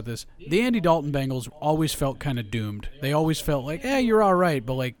talked about this. The Andy Dalton Bengals always felt kind of doomed. They always felt like, you're all right,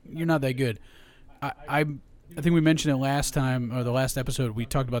 but you're not that good. I think we mentioned it last time, or the last episode. We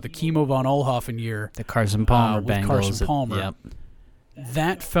talked about the Kimo von Oelhoffen year. The Carson Palmer with Bengals. Carson Palmer. Yep.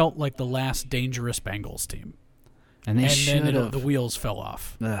 That felt like the last dangerous Bengals team. And they should then have. the wheels fell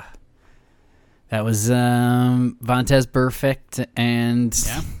off. Ugh. That was Vontez Burfict and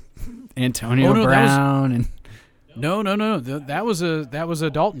Antonio Brown. No. That was a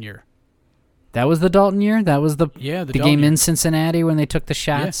Dalton year. That was the Dalton year? That was the Dalton game year. in Cincinnati when they took the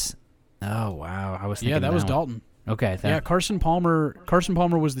shots? Yeah. Oh, wow. I was thinking that was Dalton. Okay. Carson Palmer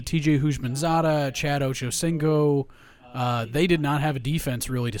was the TJ Houshmandzadeh, Chad Ochocinco. They did not have a defense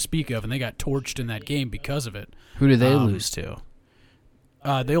really to speak of, and they got torched in that game because of it. Who did they lose to?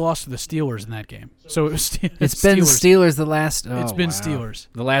 They lost to the Steelers in that game. So it was It's been Steelers the last... it's been Steelers.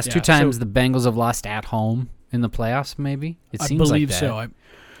 The last two times the Bengals have lost at home in the playoffs, maybe? It seems like that. I believe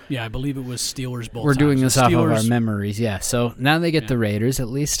so. I believe it was Steelers both We're times. doing this off of Steelers- our memories, yeah. So now they get the Raiders, at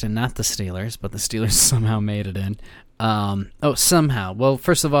least, and not the Steelers, but the Steelers somehow made it in. Somehow. Well,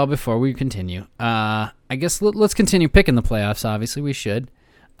 first of all, before we continue, I guess let's continue picking the playoffs, obviously. We should.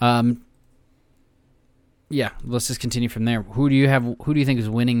 Yeah, let's just continue from there. Who do you think is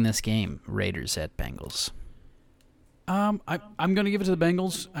winning this game? Raiders at Bengals. I'm going to give it to the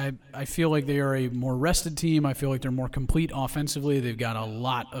Bengals. I feel like they are a more rested team. I feel like they're more complete offensively. They've got a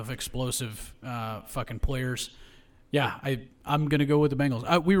lot of explosive fucking players. Yeah, I'm going to go with the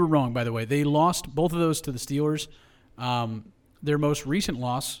Bengals. We were wrong, by the way. They lost both of those to the Steelers. Their most recent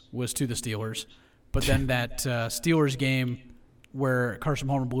loss was to the Steelers. But then that Steelers game where Carson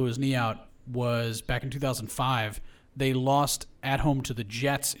Palmer blew his knee out was back in 2005. They lost at home to the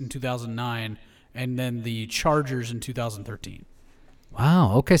Jets in 2009, and then the Chargers in 2013.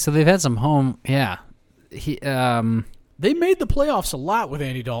 Wow. Okay, so they've had some home. Yeah. They made the playoffs a lot with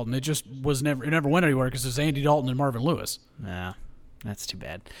Andy Dalton. It just it never went anywhere because it's Andy Dalton and Marvin Lewis. Yeah, that's too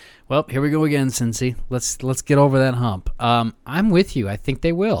bad. Well, here we go again, Cincy. Let's get over that hump. I'm with you. I think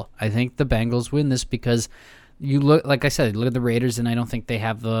they will. I think the Bengals win this because you look, like I said, look at the Raiders, and I don't think they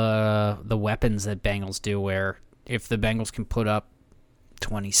have the weapons that Bengals do. Where if the Bengals can put up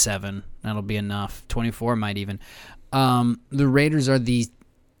 27, that'll be enough. 24 might even. The Raiders are the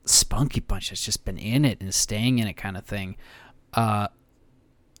spunky bunch that's just been in it and staying in it kind of thing. I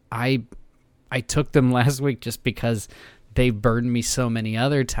took them last week just because they burned me so many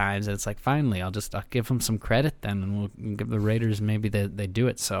other times. And it's like, finally, I'll give them some credit then, and we'll give the Raiders maybe they do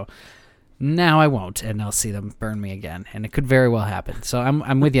it. So now I won't, and I'll see them burn me again, and it could very well happen. So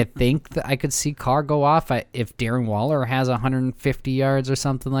I'm with you. I think that I could see Carr go off. If Darren Waller has 150 yards or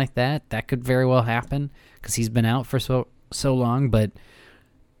something like that, that could very well happen because he's been out for so long. But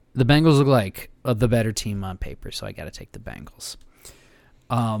the Bengals look like the better team on paper, so I got to take the Bengals.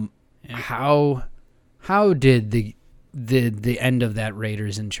 how did the end of that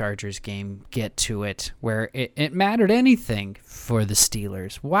Raiders and Chargers game get to it where it mattered anything for the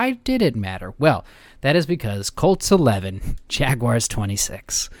Steelers? Why did it matter? Well, that is because Colts 11, Jaguars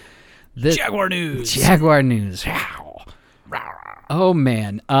 26. Jaguar news. Jaguar news. Oh,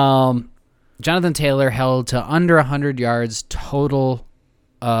 man. Jonathan Taylor held to under 100 yards total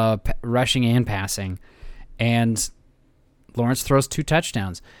rushing and passing, and Lawrence throws 2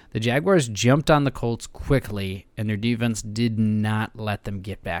 touchdowns. The Jaguars jumped on the Colts quickly, and their defense did not let them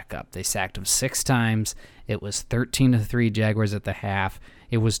get back up. They sacked them 6 times. It was 13-3 Jaguars at the half.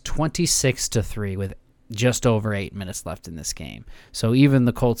 It was 26-3 with just over 8 minutes left in this game. So even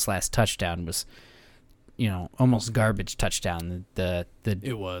the Colts' last touchdown was, almost garbage touchdown.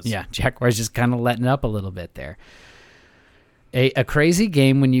 It was. Yeah, Jaguars just kind of letting up a little bit there. A crazy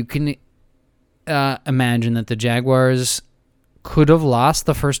game when you can imagine that the Jaguars could have lost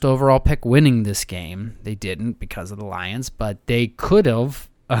the first overall pick winning this game. They didn't because of the Lions, but they could have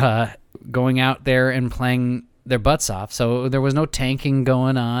going out there and playing their butts off. So there was no tanking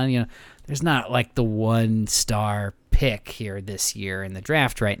going on. There's not like the 1-star pick here this year in the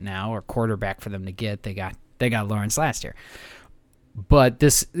draft right now, or quarterback for them to get. They got Lawrence last year. But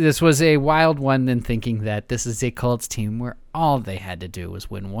this was a wild one in thinking that this is a Colts team where all they had to do was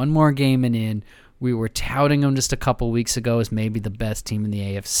win one more game and in. We were touting them just a couple weeks ago as maybe the best team in the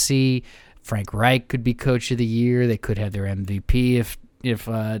AFC. Frank Reich could be coach of the year. They could have their MVP if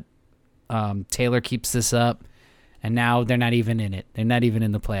Taylor keeps this up. And now they're not even in it. They're not even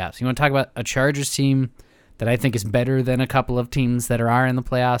in the playoffs. You want to talk about a Chargers team that I think is better than a couple of teams that are in the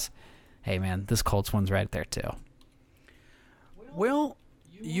playoffs? Hey, man, this Colts one's right there too. Well,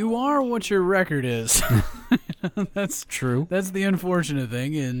 you are what your record is. That's True. That's the unfortunate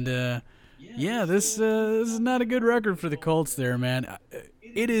thing, and this is not a good record for the Colts there, man.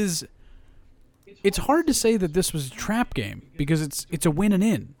 It's hard to say that this was a trap game because it's a win and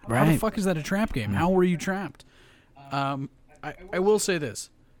in. How the Right. fuck is that a trap game? How were you trapped? I will say this.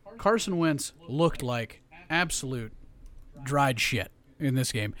 Carson Wentz looked like absolute dried shit in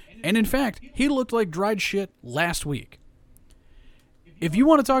this game. And in fact, he looked like dried shit last week. If you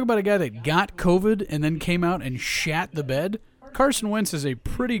want to talk about a guy that got COVID and then came out and shat the bed, Carson Wentz is a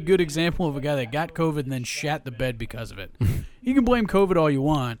pretty good example of a guy that got COVID and then shat the bed because of it. You can blame COVID all you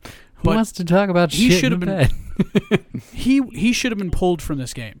want, Who but wants to talk about he shit should in have the been bed? he should have been pulled from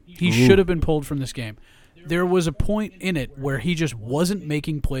this game. He should have been pulled from this game. There was a point in it where he just wasn't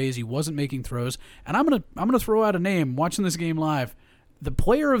making plays, he wasn't making throws, and I'm gonna throw out a name. Watching this game live, the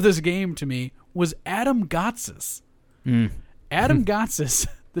player of this game to me was Adam Gotsis. Adam Gotsis,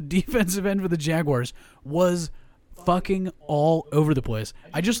 the defensive end for the Jaguars, was fucking all over the place.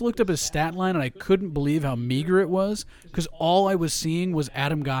 I just looked up his stat line and I couldn't believe how meager it was because all I was seeing was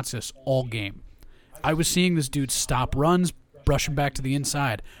Adam Gotsis all game. I was seeing this dude stop runs, brush him back to the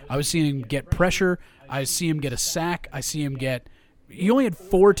inside. I was seeing him get pressure. I see him get a sack. He only had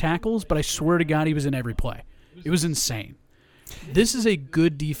 4 tackles, but I swear to God he was in every play. It was insane. This is a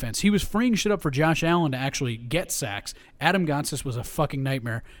good defense. He was freeing shit up for Josh Allen to actually get sacks. Adam Gotsis was a fucking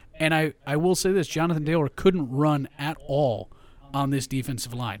nightmare. And I will say this, Jonathan Taylor couldn't run at all on this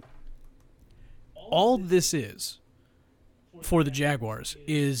defensive line. All this is for the Jaguars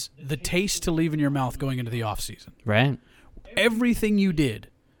is the taste to leave in your mouth going into the offseason. Right. Everything you did,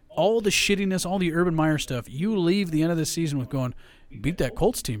 all the shittiness, all the Urban Meyer stuff, you leave the end of the season with going, beat that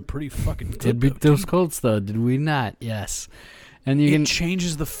Colts team pretty fucking good. Did beat those Colts, though, did we not? Yes. And It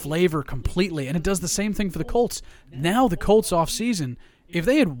changes the flavor completely, and it does the same thing for the Colts. Now the Colts off season, if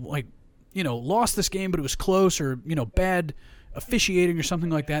they had lost this game but it was close or bad officiating or something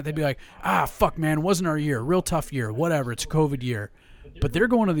like that, they'd be like, fuck man, it wasn't our year, real tough year, whatever, it's a COVID year. But they're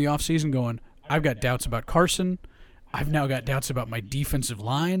going to the off season going, I've got doubts about Carson, I've now got doubts about my defensive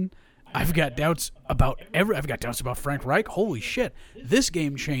line, I've got doubts about Frank Reich. Holy shit. This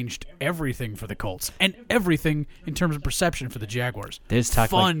game changed everything for the Colts and everything in terms of perception for the Jaguars. There's talk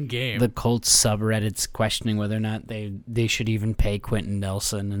Fun game. The Colts subreddits questioning whether or not they should even pay Quentin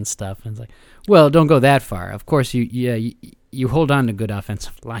Nelson and stuff. And it's like, well, don't go that far. Of course, you hold on to good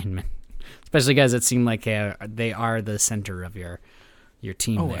offensive linemen, especially guys that seem like they are the center of your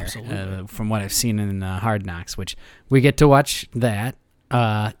team there. Absolutely. From what I've seen in Hard Knocks, which we get to watch that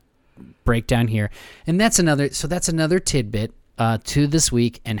breakdown here, and that's another tidbit to this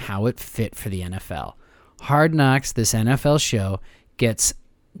week and how it fit for the NFL. Hard Knocks, this NFL show, gets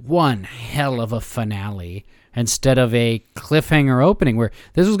one hell of a finale instead of a cliffhanger opening where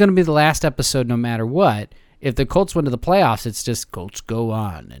this was going to be the last episode no matter what. If the Colts went to the playoffs, it's just Colts go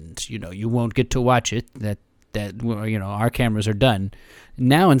on, and you won't get to watch it. that our cameras are done.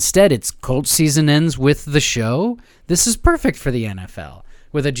 Now instead it's Colts season ends with the show. This is perfect for the NFL.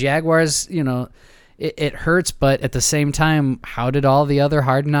 With the Jaguars, it hurts, but at the same time, how did all the other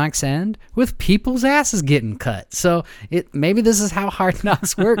Hard Knocks end? With people's asses getting cut. So maybe this is how Hard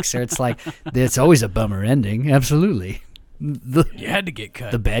Knocks works. Or it's like it's always a bummer ending. Absolutely. You had to get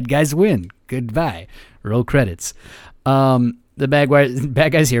cut. The bad guys win. Goodbye. Roll credits. The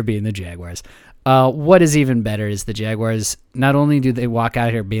bad guys here being the Jaguars. What is even better is the Jaguars, not only do they walk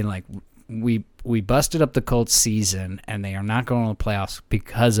out here being like, we busted up the Colts season and they are not going to the playoffs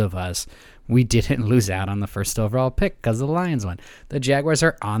because of us. We didn't lose out on the first overall pick because the Lions won. The Jaguars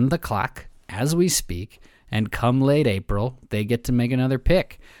are on the clock as we speak, and come late April, they get to make another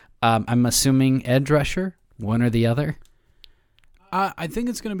pick. I'm assuming edge rusher, one or the other. I think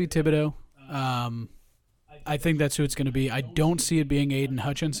it's going to be Thibodeau. I think that's who it's going to be. I don't see it being Aiden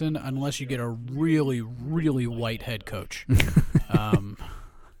Hutchinson unless you get a really, really white head coach.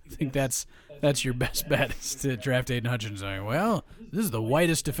 I think that's your best bet is to draft Aiden Hutchinson. Well, this is the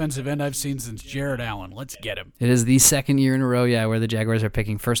whitest defensive end I've seen since Jared Allen. Let's get him. It is the second year in a row, where the Jaguars are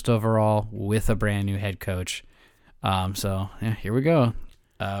picking first overall with a brand new head coach. Here we go.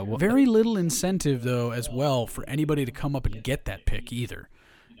 Very little incentive, though, as well, for anybody to come up and get that pick either.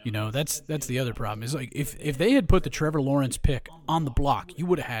 That's the other problem. Is like if they had put the Trevor Lawrence pick on the block, you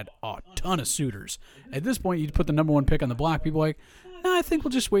would have had a ton of suitors. At this point, you'd put the number one pick on the block. People are like, no, I think we'll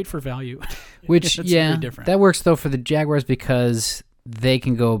just wait for value. Which, very different. That works, though, for the Jaguars because they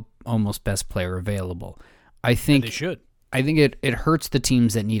can go almost best player available. I think they should. I think it hurts the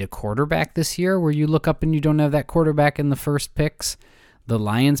teams that need a quarterback this year, where you look up and you don't have that quarterback in the first picks. The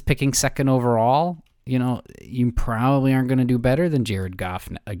Lions picking second overall, you probably aren't going to do better than Jared Goff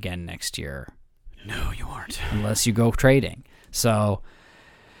again next year. No, you aren't. Unless you go trading. So,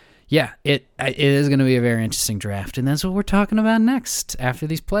 yeah, it is going to be a very interesting draft, and that's what we're talking about next after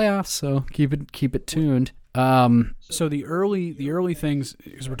these playoffs. So keep it tuned. So the early things,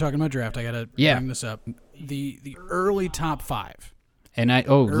 because we're talking about draft, I got to bring this up. The early top five. And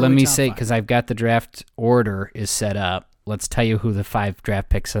let me say, because I've got the draft order is set up. Let's tell you who the 5 draft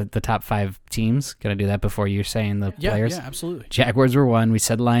picks are, the top 5 teams. Can I do that before you're saying the players? Yeah, absolutely. Jaguars were 1. We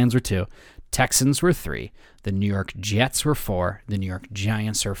said Lions were 2. Texans were 3. The New York Jets were 4. The New York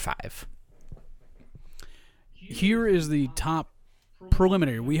Giants are 5. Here is the top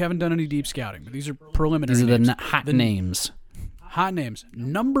preliminary. We haven't done any deep scouting, but these are preliminary These are names. the hot names. Hot names.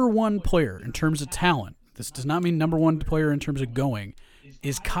 Number 1 player in terms of talent, this does not mean number 1 player in terms of going,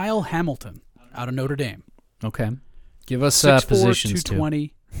 is Kyle Hamilton out of Notre Dame. Okay. Give us 6'4", positions,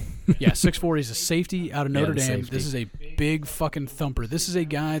 220. Yeah, 6'4". He's a safety out of Notre Dame. Safety. This is a big fucking thumper. This is a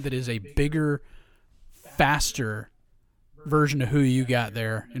guy that is a bigger, faster version of who you got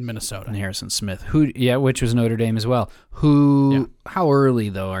there in Minnesota. And Harrison Smith, which was Notre Dame as well. How early,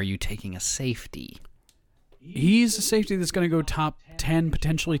 though, are you taking a safety? He's a safety that's going to go top 10,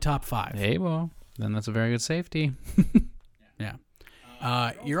 potentially top 5. Hey, well, then that's a very good safety.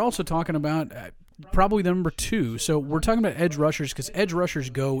 Yeah. You're also talking about probably the number 2. So we're talking about edge rushers because edge rushers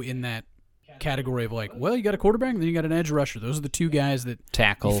go in that category of like, well, you got a quarterback and then you got an edge rusher. Those are the 2 guys that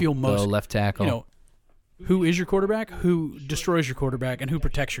tackle, you feel most left tackle. Who is your quarterback, who destroys your quarterback, and who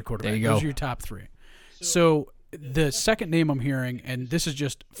protects your quarterback. There you go. Those are your top 3. So the second name I'm hearing, and this is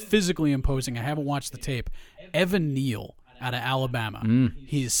just physically imposing, I haven't watched the tape, Evan Neal out of Alabama.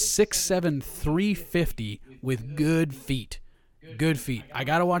 He's 6'7", 350 with good feet. Good feet. I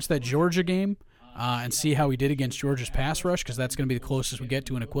got to watch that Georgia game and see how he did against Georgia's pass rush because that's going to be the closest we get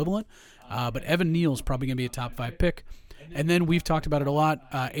to an equivalent. But Evan Neal is probably going to be a top 5 pick. And then we've talked about it a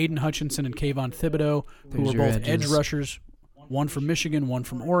lot. Aiden Hutchinson and Kayvon Thibodeau, who are both edge rushers, one from Michigan, one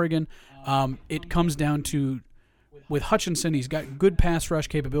from Oregon. It comes down to, with Hutchinson, he's got good pass rush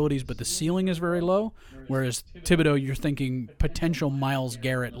capabilities, but the ceiling is very low. Whereas Thibodeau, you're thinking potential Myles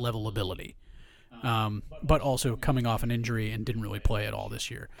Garrett level ability. But also coming off an injury and didn't really play at all this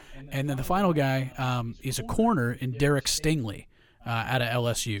year. And then the final guy is a corner in Derek Stingley out of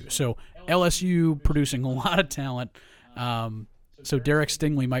LSU. So LSU producing a lot of talent. So Derek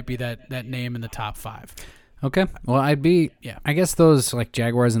Stingley might be that name in the top 5. Okay. Well, I guess those like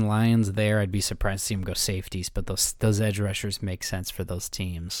Jaguars and Lions there, I'd be surprised to see them go safeties, but those edge rushers make sense for those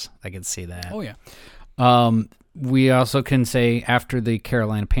teams. I can see that. Oh, yeah. We also can say after the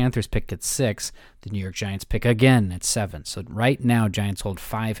Carolina Panthers pick at 6, the New York Giants pick again at 7. So right now, Giants hold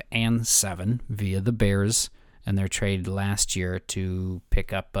 5 and 7 via the Bears, and they're traded last year to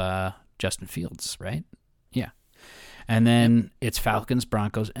pick up Justin Fields, right? Yeah. And then it's Falcons,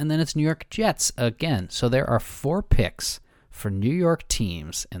 Broncos, and then it's New York Jets again. So there are 4 picks for New York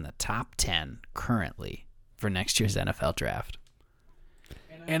teams in the top 10 currently for next year's NFL draft.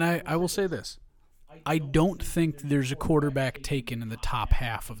 And I will say this. I don't think there's a quarterback taken in the top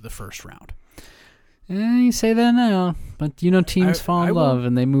half of the first round. You say that now, but teams fall in I will- love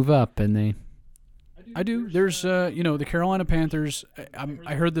and they move up and they. I do. There's, the Carolina Panthers.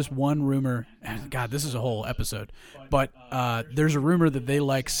 I heard this one rumor. And God, this is a whole episode. But there's a rumor that they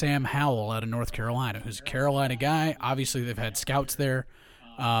like Sam Howell out of North Carolina, who's a Carolina guy. Obviously, they've had scouts there.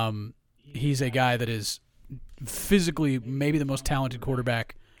 He's a guy that is physically maybe the most talented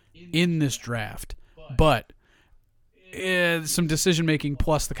quarterback in this draft. But some decision-making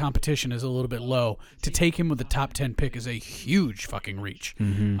plus the competition is a little bit low. To take him with the top 10 pick is a huge fucking reach.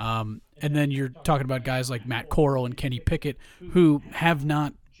 And then you're talking about guys like Matt Corral and Kenny Pickett who have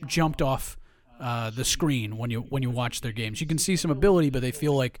not jumped off the screen when you watch their games. You can see some ability, but they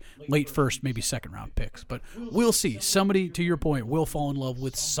feel like late first, maybe second-round picks. But we'll see. Somebody, to your point, will fall in love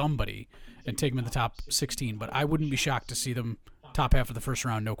with somebody and take them in the top 16. But I wouldn't be shocked to see them top half of the first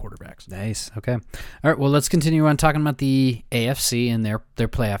round, no quarterbacks. Nice. Okay. All right. Well, let's continue on talking about the AFC and their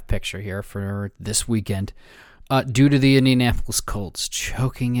playoff picture here for this weekend. Due to the Indianapolis Colts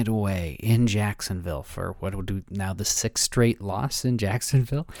choking it away in Jacksonville for what will do now the 6th straight loss in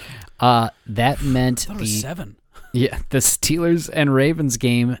Jacksonville, that meant I thought it was 7. Yeah, the Steelers and Ravens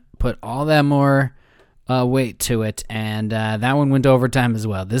game put all that more weight to it, and that one went to overtime as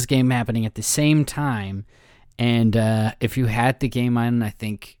well. This game happening at the same time, and if you had the game on, I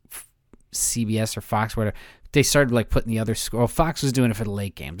think CBS or Fox, whatever, they started putting the other score. Well, Fox was doing it for the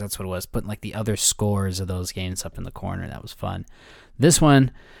late games. That's what it was, putting the other scores of those games up in the corner. That was fun. This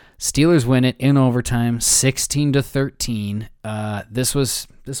one, Steelers win it in overtime, 16-13. This was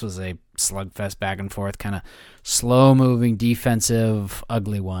a slugfest back and forth, kind of slow moving, defensive,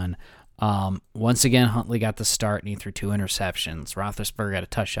 ugly one. Once again, Huntley got the start and he threw 2 interceptions. Roethlisberger got a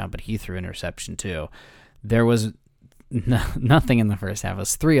touchdown, but he threw an interception too. There was nothing in the first half. It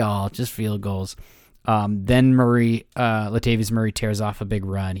was 3-all, just field goals. Then Latavius Murray tears off a big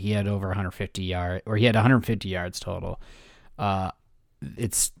run. He had over 150 yards, or he had 150 yards total.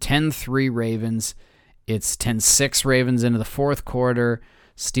 It's 10-3 Ravens. It's 10-6 Ravens into the fourth quarter.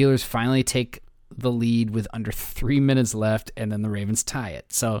 Steelers finally take the lead with under 3 minutes left, and then the Ravens tie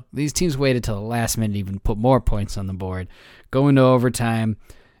it. So these teams waited till the last minute to even put more points on the board. Going to overtime,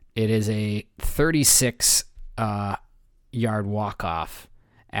 it is a 36 yard walk-off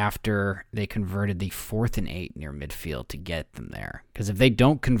after they converted the 4th and 8 near midfield to get them there. Because if they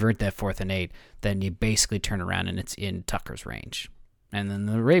don't convert that 4th and 8, then you basically turn around and it's in Tucker's range. And then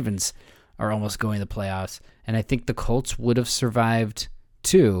the Ravens are almost going to the playoffs. And I think the Colts would have survived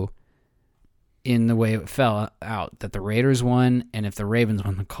too in the way it fell out, that the Raiders won, and if the Ravens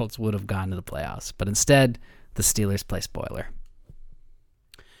won, the Colts would have gone to the playoffs. But instead, the Steelers play spoiler.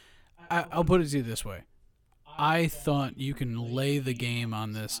 I'll put it to you this way. I thought you can lay the game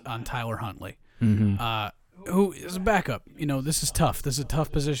on Tyler Huntley, who is a backup. This is tough. This is a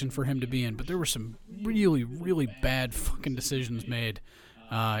tough position for him to be in, but there were some really, really bad fucking decisions made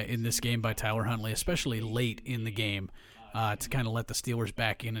in this game by Tyler Huntley, especially late in the game, to kind of let the Steelers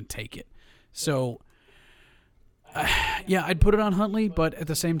back in and take it. So, yeah, I'd put it on Huntley, but at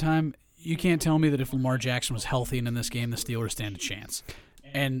the same time, you can't tell me that if Lamar Jackson was healthy and in this game, the Steelers stand a chance.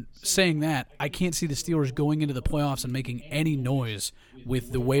 And saying that, I can't see the Steelers going into the playoffs and making any noise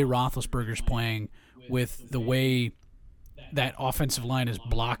with the way Roethlisberger's playing, with the way that offensive line is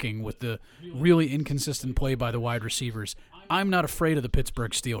blocking, with the really inconsistent play by the wide receivers. I'm not afraid of the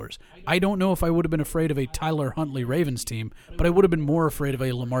Pittsburgh Steelers. I don't know if I would have been afraid of a Tyler Huntley Ravens team, but I would have been more afraid of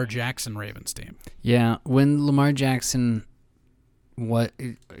a Lamar Jackson Ravens team. Yeah, when Lamar Jackson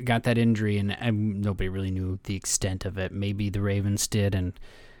got that injury, and nobody really knew the extent of it. Maybe the Ravens did, and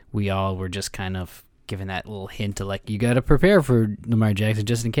we all were just kind of given that little hint of you got to prepare for Lamar Jackson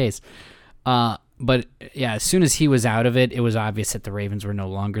just in case. But yeah, as soon as he was out of it, it was obvious that the Ravens were no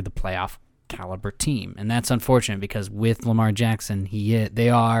longer the playoff caliber team, and that's unfortunate because with Lamar Jackson, they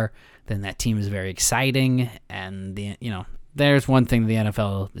are. Then that team is very exciting, and there's one thing the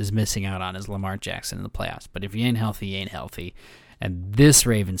NFL is missing out on is Lamar Jackson in the playoffs. But if you ain't healthy, you ain't healthy. And this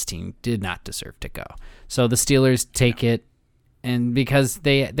Ravens team did not deserve to go. So the Steelers take it, and because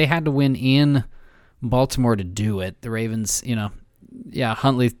they had to win in Baltimore to do it, the Ravens,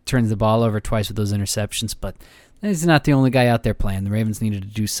 Huntley turns the ball over twice with those interceptions, but he's not the only guy out there playing. The Ravens needed to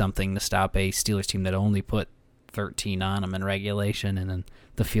do something to stop a Steelers team that only put 13 on them in regulation, and then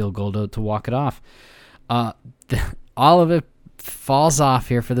the field goal to walk it off. All of it falls off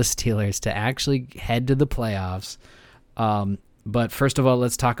here for the Steelers to actually head to the playoffs. But first of all,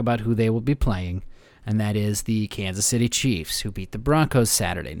 let's talk about who they will be playing. and that is the Kansas City Chiefs, who beat the Broncos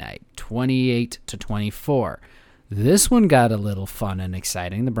Saturday night, 28-24. This one got a little fun and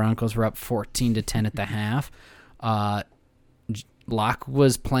exciting. The Broncos were up 14-10 at the half. Locke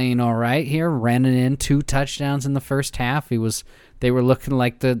was playing all right here, running in 2 touchdowns in the first half. They were looking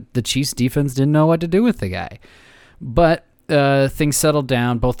like the Chiefs defense didn't know what to do with the guy. But things settled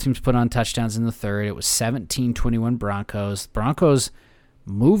down. Both teams put on touchdowns in the third. It was 17-21 Broncos. Broncos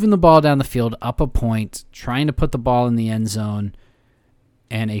moving the ball down the field, up a point, trying to put the ball in the end zone,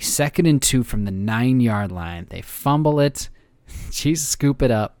 and a 2nd and 2 from the 9-yard line. They fumble it. Chiefs scoop it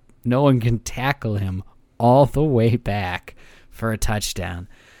up. No one can tackle him all the way back for a touchdown.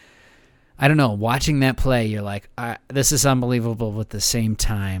 I don't know. Watching that play, you're like, this is unbelievable, but at the same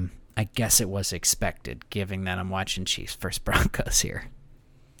time, I guess it was expected, given that I'm watching Chiefs versus Broncos here.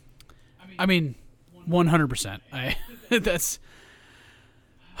 I mean, 100%. That's...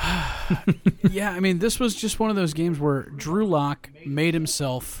 Yeah, I mean, this was just one of those games where Drew Lock gave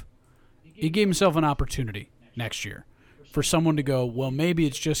himself an opportunity next year for someone to go, well, maybe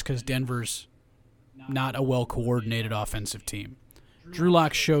it's just because Denver's not a well-coordinated offensive team. Drew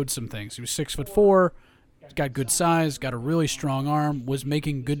Lock showed some things. He was 6'4", got good size, got a really strong arm, was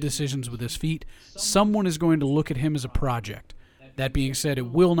making good decisions with his feet. Someone is going to look at him as a project. That being said, it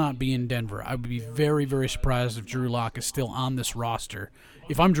will not be in Denver. I would be very, very surprised if Drew Lock is still on this roster.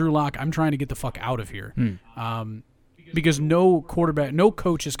 If I'm Drew Lock, I'm trying to get the fuck out of here. Because no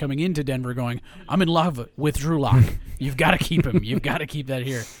coach is coming into Denver going, I'm in love with Drew Lock. You've got to keep him. You've got to keep that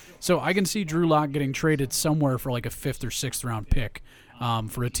here. So I can see Drew Lock getting traded somewhere for like a 5th or 6th round pick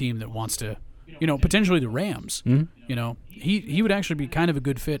for a team that wants to, potentially the Rams. He would actually be kind of a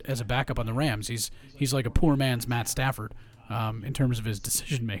good fit as a backup on the Rams. He's like a poor man's Matt Stafford in terms of his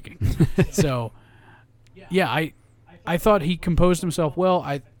decision making. So, yeah, I thought he composed himself well.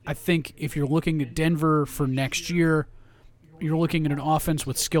 I think if you're looking at Denver for next year, you're looking at an offense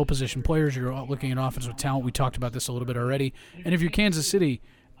with skill position players. You're looking at an offense with talent. We talked about this a little bit already. And if you're Kansas City,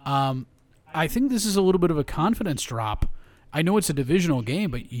 I think this is a little bit of a confidence drop. I know it's a divisional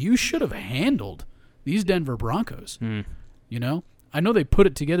game, but you should have handled these Denver Broncos. I know they put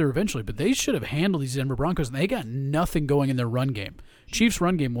it together eventually, but they should have handled these Denver Broncos, and they got nothing going in their run game. Chiefs'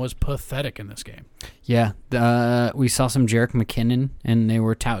 run game was pathetic in this game. Yeah, we saw some Jerick McKinnon, and they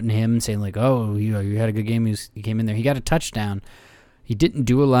were touting him, saying like, "Oh, you had a good game. He came in there. He got a touchdown. He didn't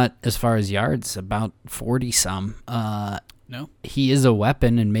do a lot as far as yards, about 40-some. No, he is a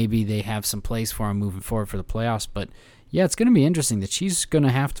weapon, and maybe they have some plays for him moving forward for the playoffs. But yeah, it's going to be interesting. The Chiefs are going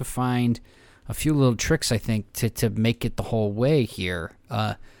to have to find a few little tricks, I think, to make it the whole way here.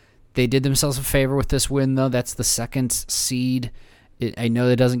 They did themselves a favor with this win, though. That's the 2nd seed. I know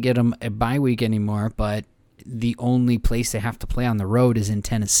that doesn't get them a bye week anymore, but the only place they have to play on the road is in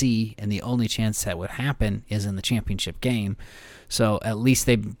Tennessee, and the only chance that would happen is in the championship game. So at least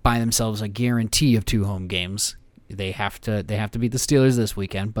they buy themselves a guarantee of 2 home games. They have to beat the Steelers this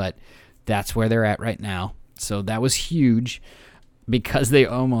weekend, but that's where they're at right now. So that was huge because they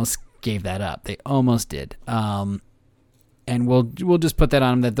almost gave that up. They almost did. And we'll just put that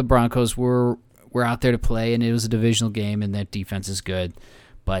on them that the Broncos were out there to play, and it was a divisional game, and that defense is good.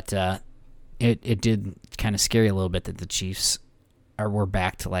 But it did kind of scare you a little bit that the Chiefs were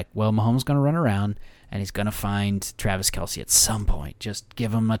back to like, well, Mahomes going to run around, and he's going to find Travis Kelce at some point. Just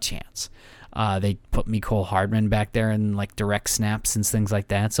give him a chance. They put Mecole Hardman back there in like direct snaps and things like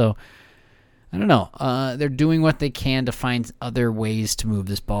that. So I don't know. They're doing what they can to find other ways to move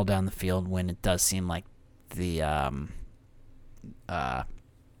this ball down the field when it does seem like the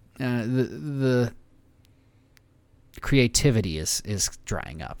creativity is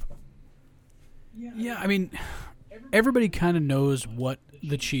drying up. Yeah, I mean, everybody kind of knows what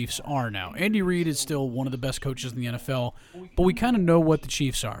the Chiefs are now. Andy Reid is still one of the best coaches in the NFL, but we kind of know what the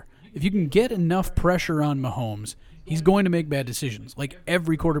Chiefs are. If you can get enough pressure on Mahomes, he's going to make bad decisions, like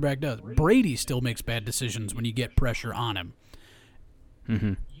every quarterback does. Brady still makes bad decisions when you get pressure on him.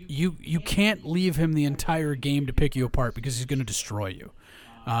 Mm-hmm. You can't leave him the entire game to pick you apart because he's going to destroy you.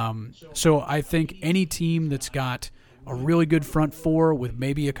 So I think any team that's got a really good front four with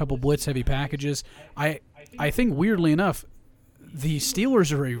maybe a couple blitz-heavy packages, I think weirdly enough, the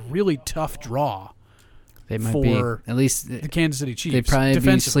Steelers are a really tough draw. They might for be, at least the Kansas City Chiefs. They'd probably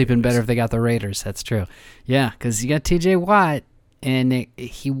be sleeping better if they got the Raiders. That's true. Yeah, because you got T.J. Watt, and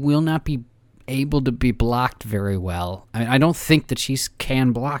he will not be able to be blocked very well. I don't think the Chiefs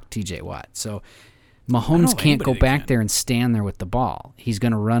can block T.J. Watt. So Mahomes can't go back there and stand there with the ball. He's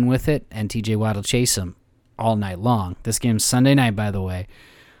going to run with it, and T.J. Watt will chase him all night long. This game's Sunday night, by the way,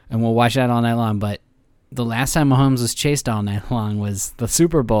 and we'll watch that all night long. But the last time Mahomes was chased all night long was the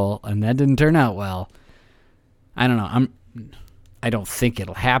Super Bowl, and that didn't turn out well. I don't know. I don't think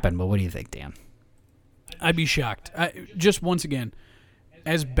it'll happen, but what do you think, Dan? I'd be shocked. Just once again,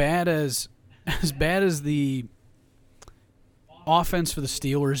 as bad as the offense for the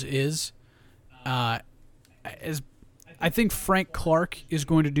Steelers is, as I think Frank Clark is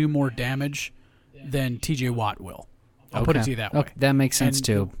going to do more damage than T.J. Watt will. I'll put it to you that way. Okay, that makes sense And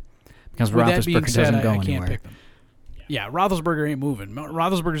too, because with that being Roethlisberger said, doesn't go I can't anywhere. pick them. Yeah, Roethlisberger ain't moving.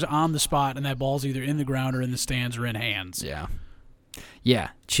 Roethlisberger's on the spot, and that ball's either in the ground or in the stands or in hands. Yeah.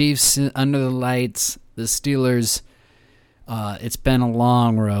 Chiefs under the lights. The Steelers. It's been a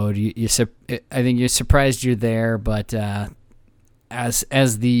long road. I think you're surprised you're there, but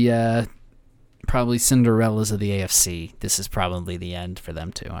as the probably Cinderellas of the AFC, this is probably the end for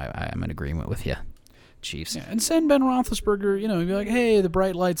them too. I'm in agreement with you, Chiefs. Yeah, and send Ben Roethlisberger, be like, hey, the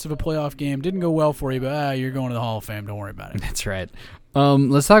bright lights of a playoff game didn't go well for you, but you're going to the Hall of Fame. Don't worry about it. That's right.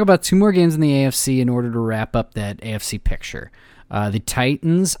 Let's talk about two more games in the AFC in order to wrap up that AFC picture. The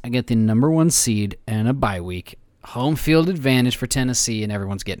Titans, I get the number 1 seed and a bye week. Home field advantage for Tennessee, and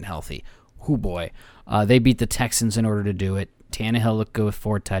everyone's getting healthy. Oh boy. They beat the Texans in order to do it. Tannehill looked good with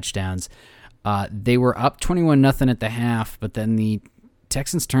 4 touchdowns. They were up 21-0 at the half, but then the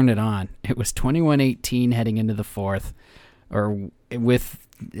Texans turned it on. It was 21-18 heading into the fourth, or with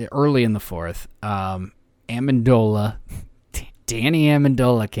early in the fourth. Danny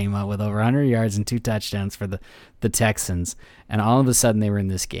Amendola came out with over 100 yards and 2 touchdowns for the Texans, and all of a sudden they were in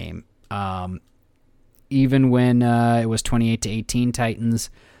this game. Even when it was 28-18 Titans,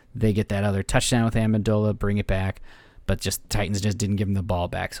 they get that other touchdown with Amendola, bring it back, but Titans just didn't give them the ball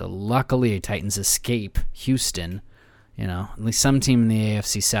back. So luckily, Titans escape Houston. At least some team in the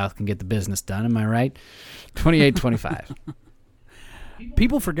AFC South can get the business done. Am I right? 28-25.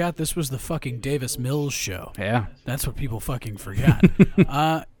 People forgot this was the fucking Davis Mills show. Yeah. That's what people fucking forgot.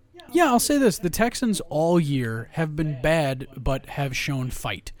 Yeah, I'll say this. The Texans all year have been bad, but have shown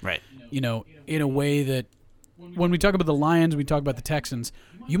fight. Right. In a way that when we talk about the Lions, we talk about the Texans,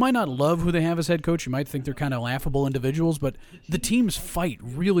 you might not love who they have as head coach. You might think they're kind of laughable individuals, but the teams fight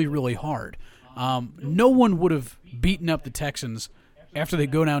really, really hard. No one would have beaten up the Texans after they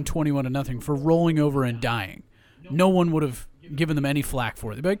go down 21-0 for rolling over and dying. No one would have given them any flack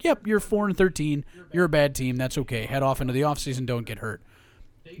for it. They'd be like, yep, you're 4-13. You're a bad team. That's okay. Head off into the offseason. Don't get hurt.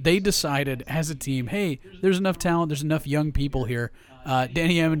 They decided as a team, hey, there's enough talent. There's enough young people here.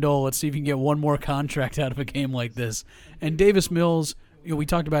 Danny Amendola, let's see if you can get one more contract out of a game like this. And Davis Mills, we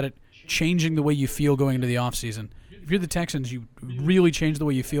talked about it, changing the way you feel going into the offseason. If you're the Texans, you really change the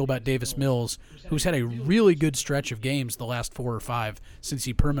way you feel about Davis Mills, who's had a really good stretch of games the last 4 or 5 since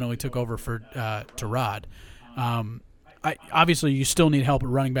he permanently took over for Tyrod. Obviously, you still need help at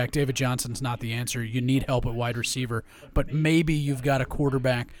running back. David Johnson's not the answer. You need help at wide receiver. But maybe you've got a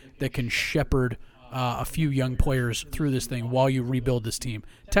quarterback that can shepherd a few young players through this thing while you rebuild this team.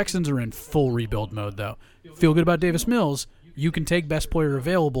 Texans are in full rebuild mode, though. Feel good about Davis Mills. You can take best player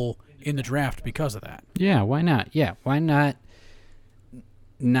available in the draft because of that. Yeah, why not? Yeah, why not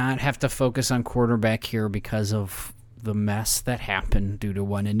have to focus on quarterback here because of the mess that happened due to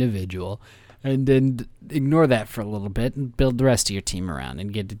one individual, and then ignore that for a little bit and build the rest of your team around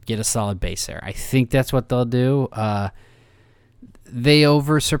and get a solid base there. I think that's what they'll do. They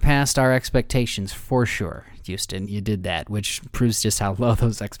surpassed our expectations for sure, Houston. You did that, which proves just how low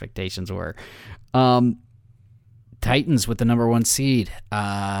those expectations were. Titans with the number 1 seed.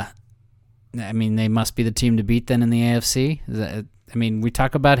 They must be the team to beat then in the AFC. We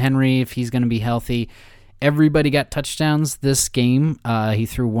talk about Henry if he's going to be healthy. Everybody got touchdowns this game. He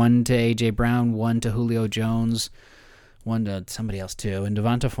threw 1 to A.J. Brown, 1 to Julio Jones, 1 to somebody else too. And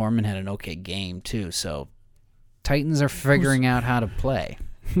Devonta Foreman had an okay game too. So Titans are figuring out how to play.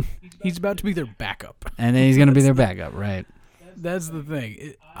 He's about to be their backup. And then he's going to be their backup, right? That's the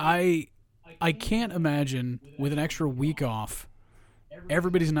thing. I can't imagine with an extra week off,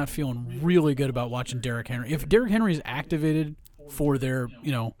 everybody's not feeling really good about watching Derrick Henry. If Derrick Henry is activated for their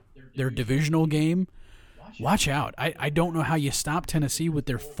divisional game, watch out. I don't know how you stop Tennessee with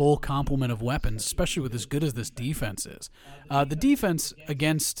their full complement of weapons, especially with as good as this defense is. The defense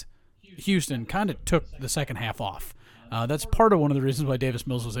against Houston kind of took the second half off. That's part of one of the reasons why Davis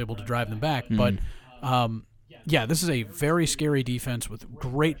Mills was able to drive them back. But, this is a very scary defense with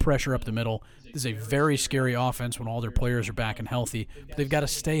great pressure up the middle. This is a very scary offense when all their players are back and healthy. But they've got to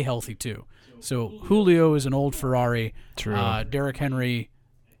stay healthy, too. So Julio is an old Ferrari. True. Derrick Henry,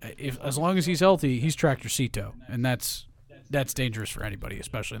 as long as he's healthy, he's Tractorcito. And that's dangerous for anybody,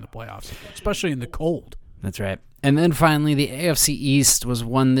 especially in the playoffs, especially in the cold. That's right. And then finally, the AFC East was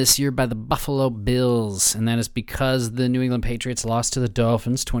won this year by the Buffalo Bills, and that is because the New England Patriots lost to the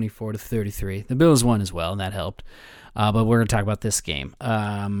Dolphins 24-33. The Bills won as well, and that helped. But we're going to talk about this game.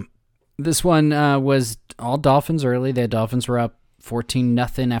 This one was all Dolphins early. The Dolphins were up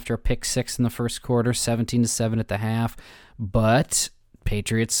 14-0 after a pick six in the first quarter, 17-7 at the half. But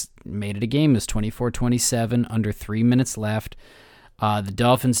Patriots made it a game. It was 24-27, under 3 minutes left. The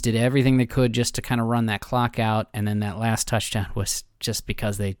Dolphins did everything they could just to kind of run that clock out, and then that last touchdown was just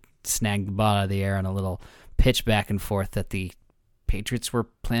because they snagged the ball out of the air on a little pitch back and forth that the Patriots were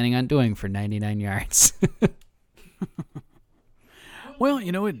planning on doing for 99 yards. Well,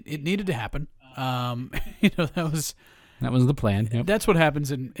 it needed to happen. That was the plan. Yep. That's what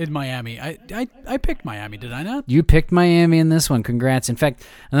happens in Miami. I picked Miami, did I not? You picked Miami in this one. Congrats. In fact,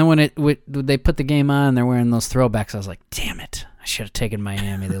 and then when they put the game on and they're wearing those throwbacks, I was like, damn it. I should have taken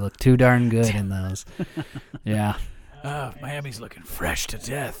Miami. They look too darn good in those. Yeah. Miami's looking fresh to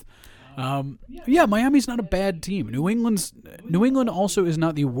death. Yeah, Miami's not a bad team. New England also is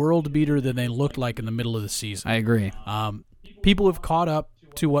not the world beater that they looked like in the middle of the season. I agree. People have caught up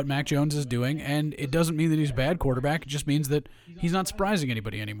to what Mac Jones is doing, and it doesn't mean that he's a bad quarterback. It just means that he's not surprising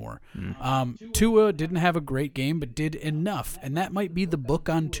anybody anymore. Tua didn't have a great game, but did enough, and that might be the book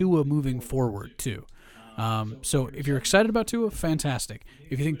on Tua moving forward, too. So if you're excited about Tua, fantastic.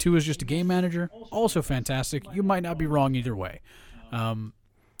 If you think Tua is just a game manager, also fantastic. You might not be wrong either way.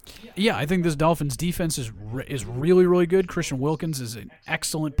 Yeah, I think this Dolphins defense is really, really good. Christian Wilkins is an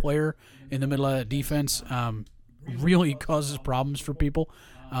excellent player in the middle of that defense. Really causes problems for people.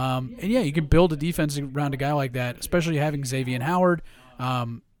 And yeah, you can build a defense around a guy like that, especially having Xavier Howard.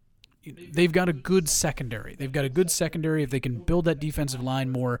 They've got a good secondary. If they can build that defensive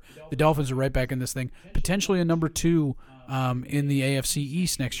line more, the Dolphins are right back in this thing. Potentially a number 2 in the AFC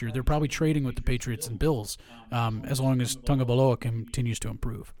East next year. They're probably trading with the Patriots and Bills as long as Tagovailoa continues to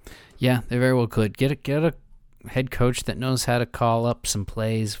improve. Yeah, they very well could. Get a head coach that knows how to call up some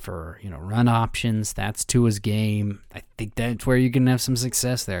plays for run options. That's Tua's game. I think that's where you can have some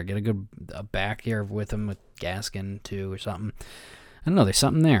success there. Get a back here with him with Gaskin too or something. I don't know. There's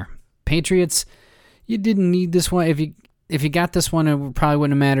something there. Patriots, you didn't need this one. If you got this one, it probably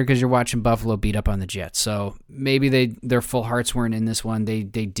wouldn't have mattered because you're watching Buffalo beat up on the Jets. So maybe their full hearts weren't in this one. They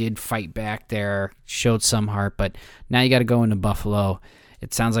did fight back there, showed some heart, but now you got to go into Buffalo.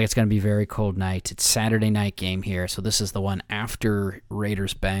 It sounds like it's going to be a very cold night. It's Saturday night game here, so this is the one after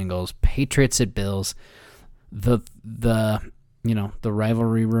Raiders-Bengals. Patriots at Bills. The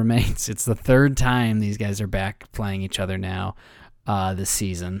rivalry remains. It's the third time these guys are back playing each other now this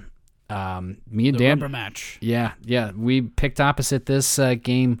season. Me and Dan, rubber match. Yeah, we picked opposite this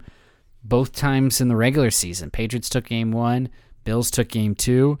game both times in the regular season. Patriots took game 1, Bills took game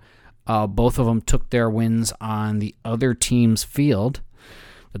 2. Both of them took their wins on the other team's field.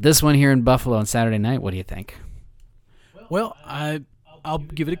 But this one here in Buffalo on Saturday night, what do you think? Well, I'll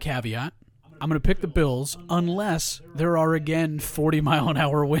give it a caveat. I'm going to pick the Bills unless there are, again,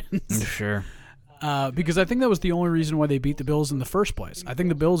 40-mile-an-hour winds. Sure. Because I think that was the only reason why they beat the Bills in the first place. I think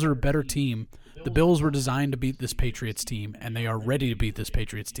the Bills are a better team. The Bills were designed to beat this Patriots team, and they are ready to beat this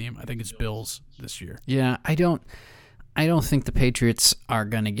Patriots team. I think it's Bills this year. Yeah, I don't think the Patriots are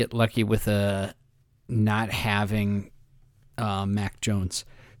going to get lucky with not having Mac Jones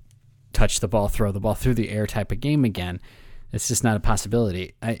touch the ball, throw the ball through the air type of game again. It's just not a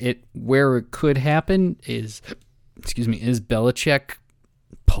possibility. Where it could happen is Belichick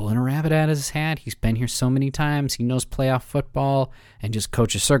pulling a rabbit out of his hat. He's been here so many times. He knows playoff football and just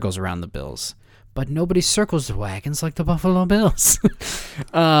coaches circles around the Bills. But nobody circles the wagons like the Buffalo Bills.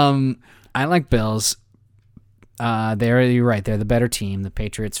 I like Bills. You're right. They're the better team. The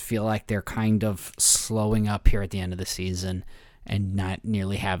Patriots feel like they're kind of slowing up here at the end of the season and not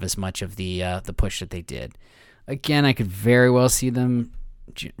nearly have as much of the push that they did. Again, I could very well see them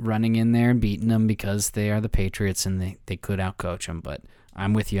running in there and beating them because they are the Patriots and they could outcoach them. But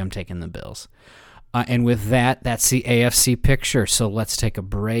I'm with you. I'm taking the Bills. And with that, that's the AFC picture. So let's take a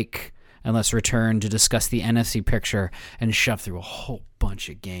break and let's return to discuss the NFC picture and shove through a whole bunch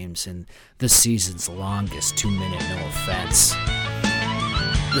of games in the season's longest 2-minute no offense.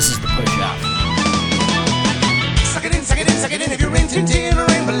 This is the push-up. Suck it in, suck it in, suck it in. If you're in Tintin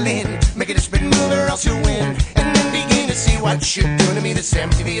or in Berlin, make it a spin move or else you'll win. And then begin to see what you're doing to me. This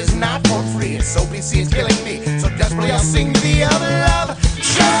MTV is not for free. It's so PC, it's killing me. So desperately I'll sing to the other love.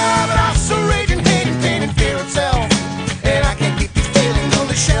 Sure, but I'm so raging, hating, pain, and fear of self. And I can't keep these feelings on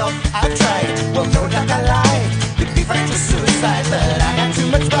the shelf. I've tried, well, no doubt I lied. It'd be financial suicide, but I got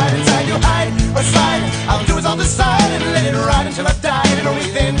too much pride inside. You hide or slide. I'll do is I'll decide and let it ride until I die. And only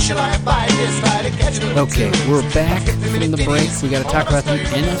then shall I abide this lie to catch it. Okay, we're back from the break. We got to talk about the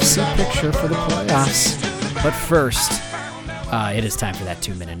NFC picture for the playoffs. But first, it is time for that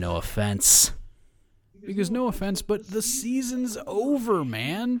 2-minute no offense. Because no offense, but the season's over,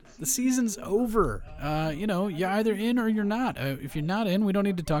 man. The season's over. You're either in or you're not. If you're not in, we don't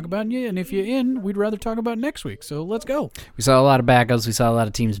need to talk about you. And if you're in, we'd rather talk about next week. So let's go. We saw a lot of backups. We saw a lot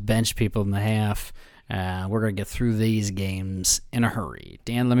of teams bench people in the half. We're going to get through these games in a hurry.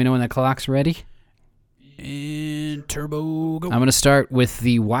 Dan, let me know when the clock's ready. And turbo go. I'm going to start with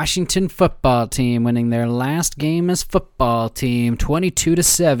the Washington football team winning their last game as football team,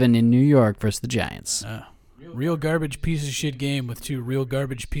 22-7 in New York versus the Giants. Real garbage piece of shit game with two real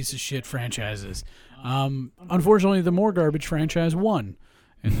garbage piece of shit franchises. Unfortunately, the more garbage franchise won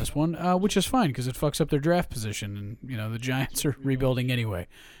in this one, which is fine because it fucks up their draft position, and the Giants are rebuilding anyway.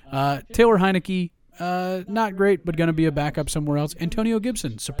 Taylor Heineke. Not great, but going to be a backup somewhere else. Antonio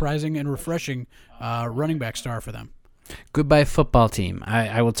Gibson, surprising and refreshing running back star for them. Goodbye, football team.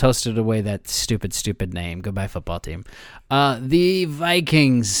 I will toast it away, that stupid name. Goodbye, football team. The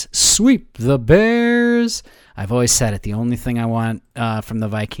Vikings sweep the Bears. I've always said it. The only thing I want from the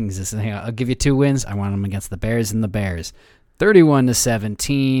Vikings is, I'll give you 2 wins. I want them against the Bears and the Bears.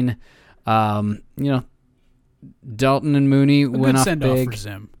 31-17. Dalton and Mooney went off big. For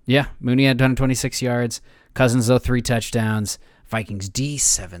Zim. Yeah, Mooney had 126 yards. Cousins, though, 3 touchdowns. Vikings D,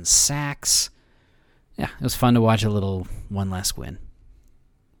 7 sacks. Yeah, it was fun to watch a little one last win.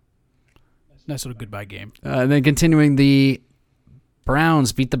 Nice little goodbye game. And then continuing, the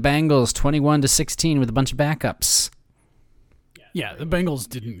Browns beat the Bengals 21-16 with a bunch of backups. Yeah, the Bengals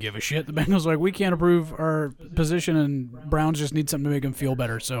didn't give a shit. The Bengals were like, we can't improve our position, and Browns just need something to make them feel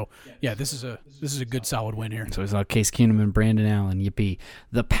better. So, yeah, this is a good, solid win here. So it's all Case Keenum and Brandon Allen. Yippee.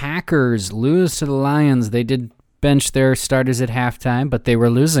 The Packers lose to the Lions. They did bench their starters at halftime, but they were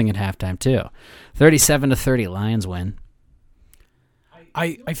losing at halftime too. 37-30, Lions win.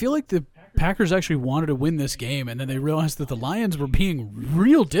 I feel like the Packers actually wanted to win this game, and then they realized that the Lions were being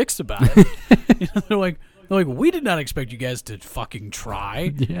real dicks about it. They're like, we did not expect you guys to fucking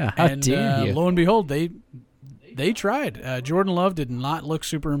try. Yeah, how dare you? Lo and behold, they tried. Jordan Love did not look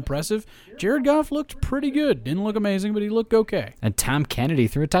super impressive. Jared Goff looked pretty good. Didn't look amazing, but he looked okay. And Tom Kennedy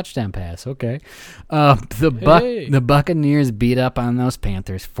threw a touchdown pass. Okay. The Buccaneers beat up on those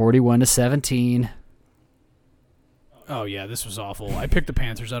Panthers, 41-17. Oh, yeah, this was awful. I picked the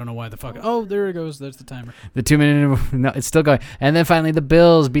Panthers. I don't know why the fuck. Oh, there it goes. There's the timer. The 2-minute. No, it's still going. And then finally, the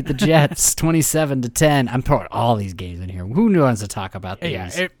Bills beat the Jets 27-10. I'm throwing all these games in here. Who wants to talk about these?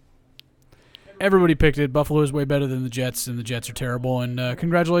 Yeah, everybody picked it. Buffalo is way better than the Jets, and the Jets are terrible. And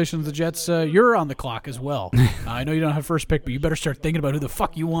congratulations, the Jets. You're on the clock as well. I know you don't have first pick, but you better start thinking about who the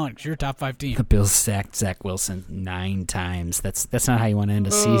fuck you want because you're a top 5 team. The Bills sacked Zach Wilson 9 times. That's not how you want to end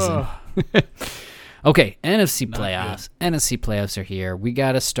a season. Okay, NFC playoffs. NFC playoffs are here. We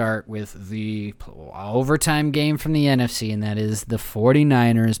got to start with the overtime game from the NFC, and that is the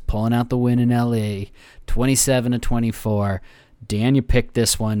 49ers pulling out the win in LA, 27-24. Dan, you picked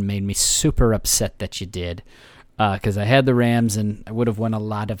this one. Made me super upset that you did, because I had the Rams, and I would have won a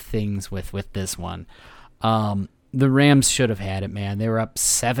lot of things with this one. The Rams should have had it, man. They were up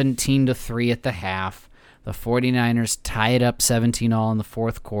 17-3 at the half. The 49ers tied up 17-all in the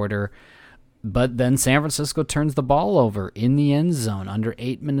fourth quarter. But then San Francisco turns the ball over in the end zone under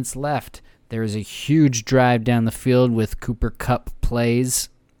 8 minutes left. There is a huge drive down the field with Cooper Kupp plays.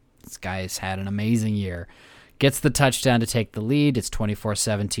 This guy has had an amazing year. Gets the touchdown to take the lead. It's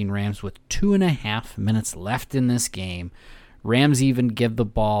 24-17 Rams with 2.5 minutes left in this game. Rams even give the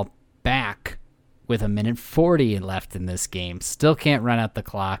ball back with 1:40 left in this game. Still can't run out the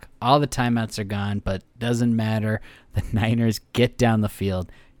clock. All the timeouts are gone, but doesn't matter. The Niners get down the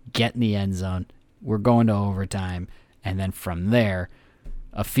field, get in the end zone. We're going to overtime. And then from there,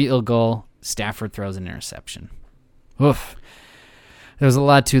 a field goal. Stafford throws an interception. Oof. There was a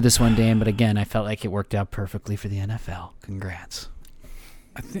lot to this one, Dan, but again, I felt like it worked out perfectly for the NFL. Congrats.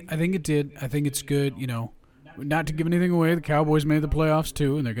 I think it did. I think it's good. Not to give anything away, the Cowboys made the playoffs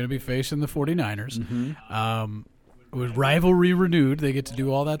too, and they're going to be facing the 49ers. Mm-hmm. With rivalry renewed, they get to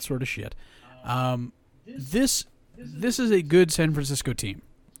do all that sort of shit. This is a good San Francisco team.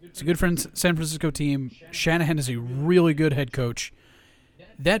 It's a good San Francisco team. Shanahan is a really good head coach.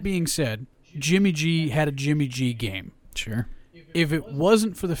 That being said, Jimmy G had a Jimmy G game. Sure. If it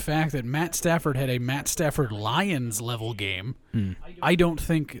wasn't for the fact that Matt Stafford had a Matt Stafford Lions level game, I don't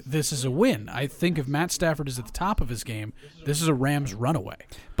think this is a win. I think if Matt Stafford is at the top of his game, this is a Rams runaway.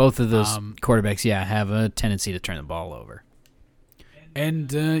 Both of those quarterbacks, have a tendency to turn the ball over. And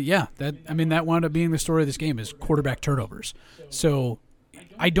that wound up being the story of this game is quarterback turnovers. So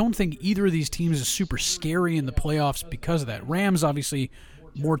I don't think either of these teams is super scary in the playoffs because of that. Rams, obviously,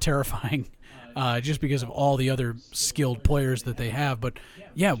 more terrifying just because of all the other skilled players that they have. But,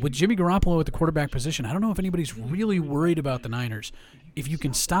 yeah, with Jimmy Garoppolo at the quarterback position, I don't know if anybody's really worried about the Niners. If you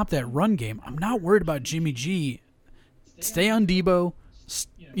can stop that run game, I'm not worried about Jimmy G. Stay on Debo,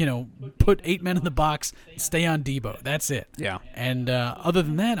 put 8 men in the box, stay on Debo. That's it. Yeah. And other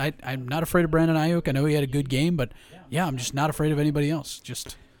than that, I'm not afraid of Brandon Ayuk. I know he had a good game, but, yeah, I'm just not afraid of anybody else.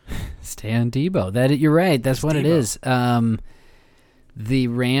 Just stay on Debo. You're right. That's what Debo. It is. The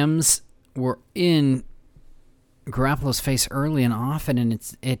Rams were in Garoppolo's face early and often,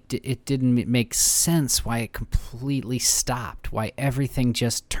 and it didn't make sense why it completely stopped, why everything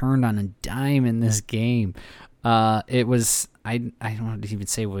just turned on a dime in this game. It was I don't want to even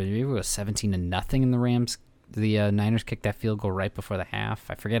say what it was 17-0 in the Rams. The Niners kicked that field goal right before the half.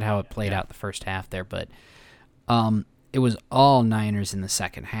 I forget how it played out the first half there, but it was all Niners in the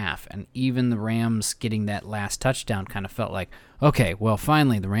second half, and even the Rams getting that last touchdown kind of felt like, okay, well,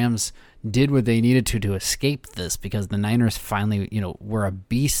 finally the Rams did what they needed to escape this, because the Niners finally, were a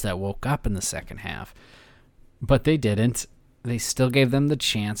beast that woke up in the second half. But they didn't. They still gave them the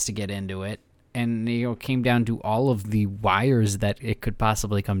chance to get into it, and it came down to all of the wires that it could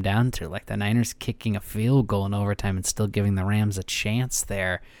possibly come down to, like the Niners kicking a field goal in overtime and still giving the Rams a chance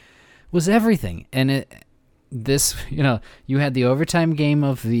there was everything. And you had the overtime game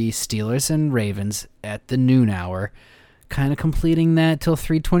of the Steelers and Ravens at the noon hour, kind of completing that till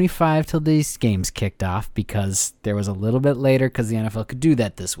 3:25 till these games kicked off, because there was a little bit later because the NFL could do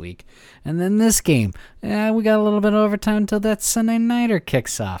that this week. And then this game, we got a little bit of overtime till that Sunday nighter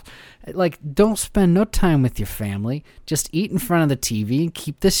kicks off. Like, don't spend no time with your family. Just eat in front of the TV and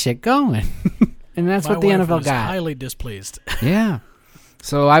keep this shit going. And that's what the NFL was got. Highly displeased. Yeah.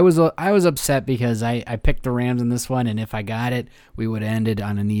 So I was upset because I picked the Rams in this one, and if I got it, we would have ended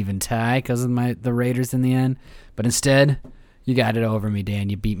on an even tie because of the Raiders in the end. But instead, you got it over me, Dan.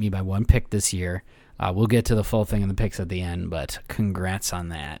 You beat me by 1 pick this year. We'll get to the full thing in the picks at the end, but congrats on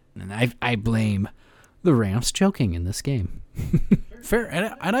that. And I blame the Rams choking in this game. Fair,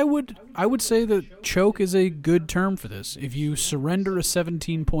 and I would say that choke is a good term for this. If you surrender a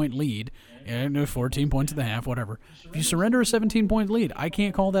 17-point lead, and 14 points at the half, whatever. If you surrender a 17-point lead, I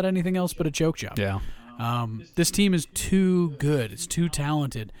can't call that anything else but a choke job. Yeah. This team is too good. It's too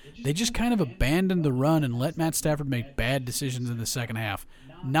talented. They just kind of abandoned the run and let Matt Stafford make bad decisions in the second half.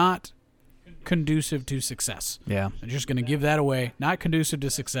 Not conducive to success. Yeah. I'm just going to give that away. Not conducive to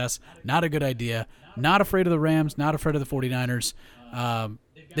success. Not a good idea. Not afraid of the Rams. Not afraid of the 49ers.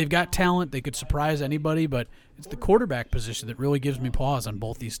 They've got talent. They could surprise anybody, but it's the quarterback position that really gives me pause on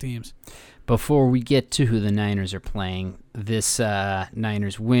both these teams. Before we get to who the Niners are playing, this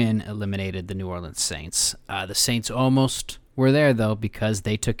Niners win eliminated the New Orleans Saints. The Saints almost were there, though, because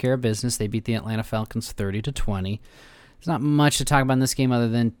they took care of business. They beat the Atlanta Falcons 30-20. There's not much to talk about in this game other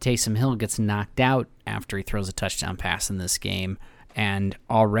than Taysom Hill gets knocked out after he throws a touchdown pass in this game, and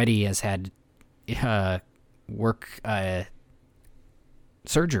already has had work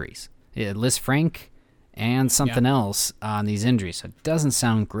surgeries. Liz Frank and something else on these injuries. So it doesn't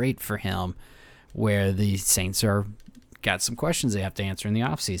sound great for him, where the Saints got some questions they have to answer in the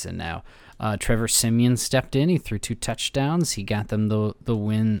offseason now. Trevor Siemian stepped in. He threw 2 touchdowns. He got them the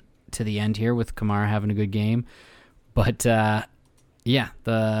win to the end here with Kamara having a good game. But, the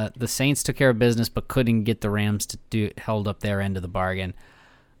Saints took care of business but couldn't get the Rams to held up their end of the bargain.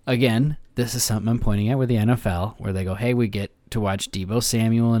 Again, this is something I'm pointing at with the NFL, where they go, hey, we get to watch Deebo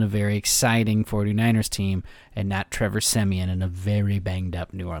Samuel and a very exciting 49ers team, and not Trevor Siemian and a very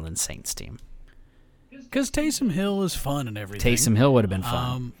banged-up New Orleans Saints team. Because Taysom Hill is fun and everything. Taysom Hill would have been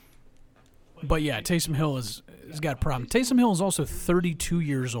fun. But, yeah, Taysom Hill has got a problem. Taysom Hill is also 32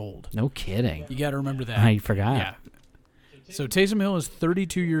 years old. No kidding. You got to remember that. I forgot. Yeah. So Taysom Hill is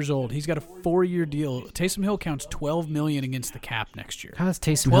 32 years old. He's got a 4-year deal. Taysom Hill counts $12 million against the cap next year. How does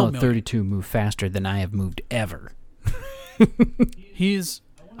Taysom Hill at 32 move faster than I have moved ever?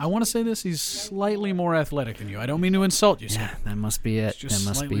 I want to say this, he's slightly more athletic than you. I don't mean to insult you, sir. Yeah, that must be it. Just that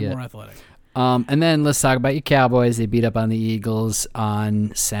must slightly be more it. athletic. And then let's talk about your Cowboys. They beat up on the Eagles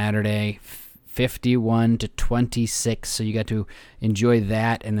on Saturday, 51-26. So you got to enjoy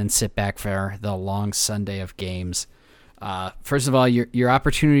that and then sit back for the long Sunday of games. First of all, your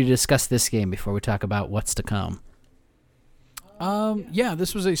opportunity to discuss this game before we talk about what's to come.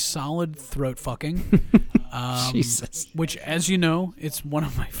 This was a solid throat fucking. Jesus. Which, as you know, it's one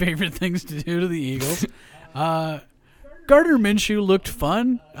of my favorite things to do to the Eagles. Gardner Minshew looked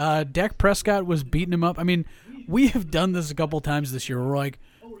fun. Dak Prescott was beating him up. I mean, we have done this a couple times this year. We're like,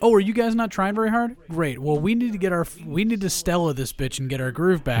 Oh, are you guys not trying very hard? Great. Well, we need to Stella this bitch and get our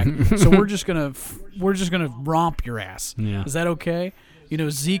groove back. So we're just gonna romp your ass. Yeah. Is that okay?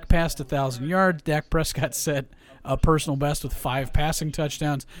 Zeke passed 1,000 yards. Dak Prescott set a personal best with 5 passing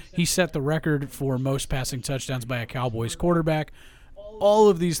touchdowns. He set the record for most passing touchdowns by a Cowboys quarterback. All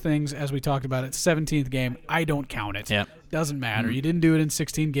of these things, as we talked about, it's 17th game. I don't count it. Yep. Doesn't matter. You didn't do it in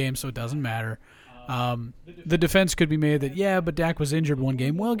 16 games, so it doesn't matter. The defense could be made that, but Dak was injured one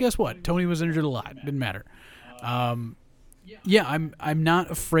game. Well, guess what? Tony was injured a lot. Didn't matter. I'm not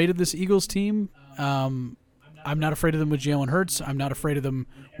afraid of this Eagles team. I'm not afraid of them with Jalen Hurts. I'm not afraid of them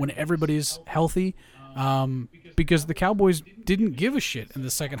when everybody's healthy. Because the Cowboys didn't give a shit in the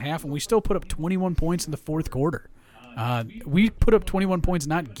second half, and we still put up 21 points in the fourth quarter. We put up 21 points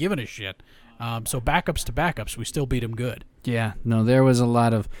not giving a shit. So backups to backups, we still beat them good. Yeah, no, there was a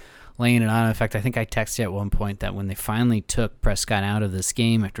lot of laying it on. In fact, I think I texted you at one point that when they finally took Prescott out of this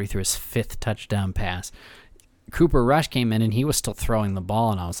game after he threw his 5th touchdown pass, Cooper Rush came in and he was still throwing the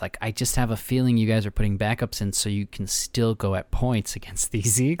ball, and I was like, I just have a feeling you guys are putting backups in so you can still go at points against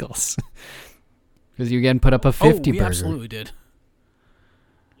these Eagles. Because you're getting put up a 50 we burger. Absolutely did.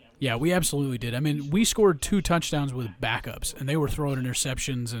 Yeah, we absolutely did. I mean, we scored 2 touchdowns with backups, and they were throwing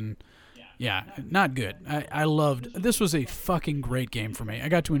interceptions, and not good. I loved. This was a fucking great game for me. I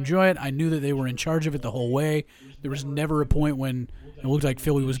got to enjoy it. I knew that they were in charge of it the whole way. There was never a point when it looked like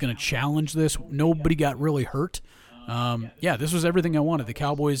Philly was going to challenge this. Nobody got really hurt. This was everything I wanted. The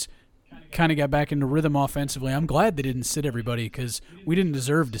Cowboys kind of got back into rhythm offensively. I'm glad they didn't sit everybody because we didn't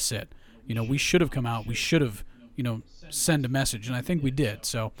deserve to sit. We should have come out. We should have, send a message, and I think we did.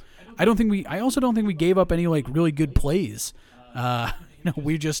 So I also don't think we gave up any really good plays.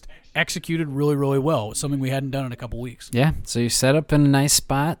 We just executed really, really well. Something we hadn't done in a couple weeks. Yeah, so you set up in a nice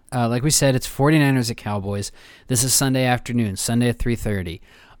spot. Like we said, it's 49ers at Cowboys. This is Sunday afternoon, Sunday at 3:30.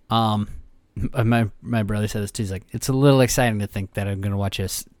 My brother said this too. He's like, it's a little exciting to think that I'm going to watch a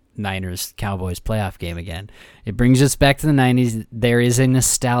Niners-Cowboys playoff game again. It brings us back to the 90s. There is a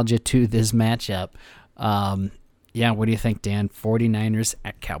nostalgia to this matchup. What do you think, Dan? 49ers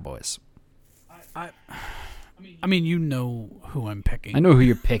at Cowboys. I mean, you know who I'm picking. I know who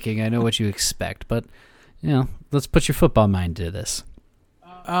you're picking. I know what you expect. But, let's put your football mind to this.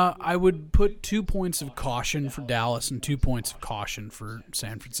 I would put 2 points of caution for Dallas and 2 points of caution for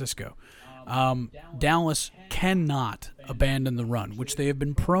San Francisco. Dallas cannot abandon the run, which they have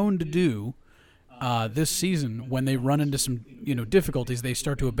been prone to do this season. When they run into some difficulties, they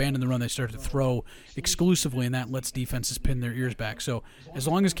start to abandon the run. They start to throw exclusively, and that lets defenses pin their ears back. So as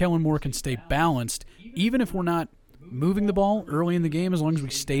long as Kellen Moore can stay balanced, even if we're not moving the ball early in the game, as long as we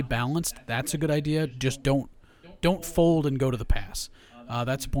stay balanced, that's a good idea. Just don't fold and go to the pass.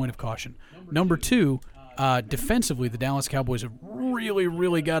 That's a point of caution. Number 2, defensively, the Dallas Cowboys have really,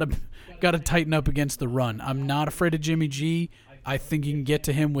 really got to tighten up against the run. I'm not afraid of Jimmy G. I think you can get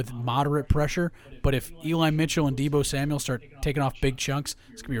to him with moderate pressure, but if Eli Mitchell and Deebo Samuel start taking off big chunks,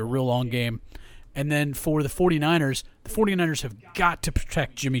 it's going to be a real long game. And then for the 49ers have got to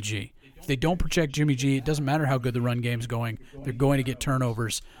protect Jimmy G. If they don't protect Jimmy G, it doesn't matter how good the run game's going. They're going to get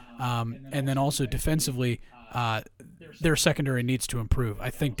turnovers. And then also defensively, their secondary needs to improve. I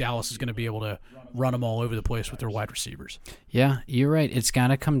think Dallas is going to be able to run them all over the place with their wide receivers. Yeah, you're right. It's got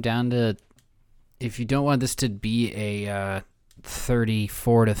to come down to, if you don't want this to be a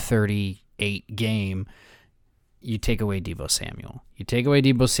 34-38 game, you take away Deebo Samuel. You take away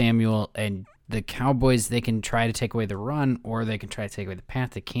Deebo Samuel, and the Cowboys, they can try to take away the run, or they can try to take away the pass.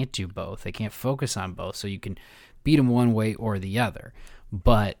 They can't do both. They can't focus on both, so you can beat them one way or the other.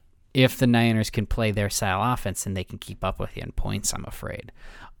 But if the Niners can play their style offense, then they can keep up with you in points, I'm afraid.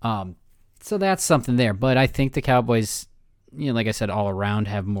 So that's something there. But I think the Cowboys, like I said, all around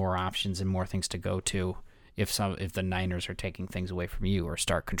have more options and more things to go to if the Niners are taking things away from you or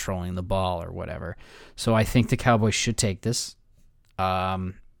start controlling the ball or whatever. So I think the Cowboys should take this.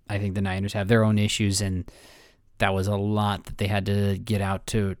 I think the Niners have their own issues, and that was a lot that they had to get out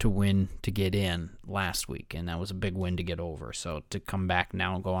to win to get in last week, and that was a big win to get over. So to come back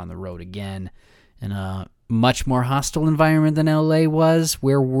now and go on the road again in a much more hostile environment than LA was.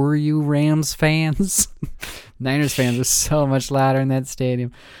 Where were you, Rams fans? Niners fans are so much louder in that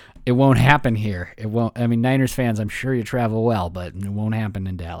stadium. It won't happen here. It won't. I mean, Niners fans, I'm sure you travel well, but it won't happen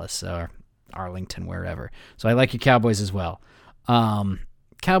in Dallas or Arlington, wherever. So I like your Cowboys as well.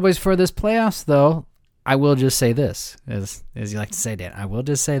 Cowboys for this playoffs, though, I will just say this, as you like to say, Dan. I will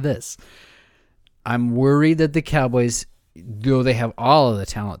just say this. I'm worried that the Cowboys, though they have all of the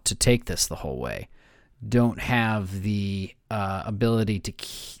talent to take this the whole way, don't have the ability to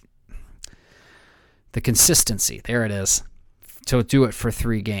keep the consistency. There it is. to do it for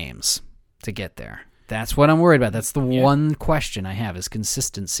 3 games to get there. That's what I'm worried about. That's the one question I have is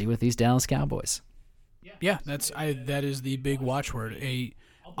consistency with these Dallas Cowboys. Yeah, that is the big watchword.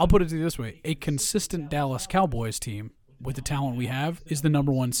 I'll put it to you this way: a consistent Dallas Cowboys team with the talent we have is the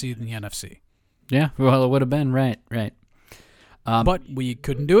number 1 seed in the NFC. Yeah, well, it would have been right. But we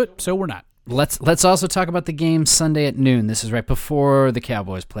couldn't do it, so we're not. Let's also talk about the game Sunday at noon. This is right before the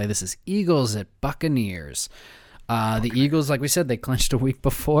Cowboys play. This is Eagles at Buccaneers. The Eagles, like we said, they clinched a week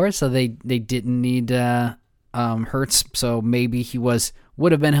before, so they didn't need Hurts. So maybe he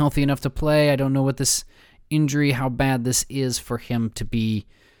would have been healthy enough to play. I don't know what this injury, how bad this is for him to be.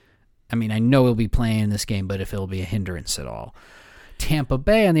 I mean, I know he'll be playing in this game, but if it'll be a hindrance at all. Tampa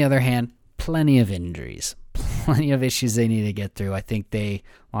Bay, on the other hand, plenty of injuries. Plenty of issues they need to get through. I think they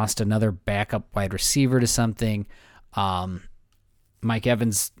lost another backup wide receiver to something. Mike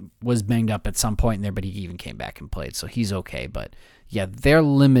Evans was banged up at some point in there, but he even came back and played, so he's okay. But, yeah, they're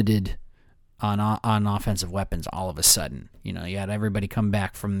limited on offensive weapons all of a sudden. You had everybody come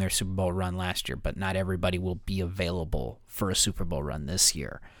back from their Super Bowl run last year, but not everybody will be available for a Super Bowl run this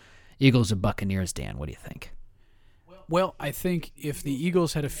year. Eagles or Buccaneers, Dan, what do you think? Well, I think if the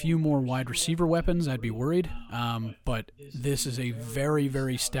Eagles had a few more wide receiver weapons, I'd be worried. But this is a very,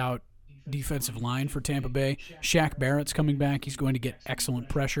 very stout defensive line for Tampa Bay. Shaq Barrett's coming back. He's going to get excellent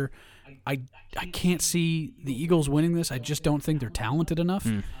pressure. I can't see the Eagles winning this. I just don't think they're talented enough.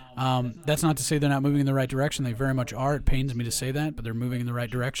 That's not to say they're not moving in the right direction. They very much are. It pains me to say that, but they're moving in the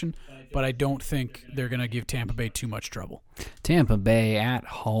right direction. But I don't think they're going to give Tampa Bay too much trouble. Tampa Bay at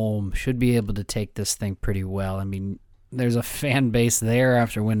home should be able to take this thing pretty well. I mean, there's a fan base there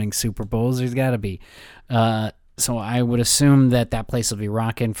after winning Super Bowls. There's got to be. So I would assume that place will be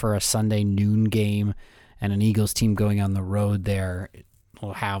rocking for a Sunday noon game, and an Eagles team going on the road there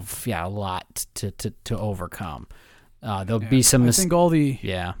will have a lot to overcome. There'll be some. I think all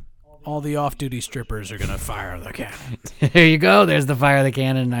the off-duty strippers are going to fire the cannon. There you go. There's the fire the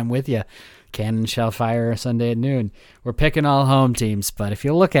cannon, and I'm with you. Cannon shall fire Sunday at noon. We're picking all home teams, but if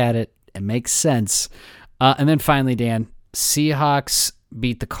you look at it, it makes sense. And then finally, Dan, Seahawks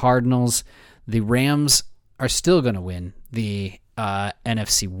beat the Cardinals. The Rams are still going to win the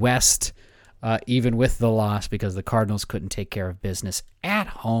NFC West, even with the loss, because the Cardinals couldn't take care of business at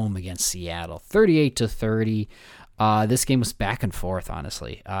home against Seattle, 38-30. This game was back and forth,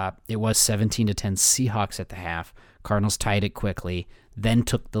 honestly. It was 17-10 Seahawks at the half. Cardinals tied it quickly, then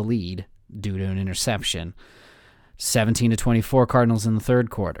took the lead due to an interception. 17-24 Cardinals in the third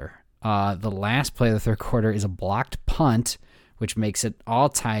quarter. The last play of the third quarter is a blocked punt, which makes it all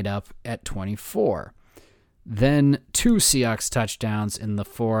tied up at 24. Then 2 Seahawks touchdowns in the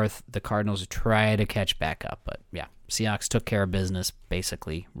fourth. The Cardinals try to catch back up, but yeah, Seahawks took care of business,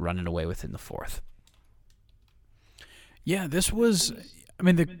 basically running away within the fourth. Yeah, this was. I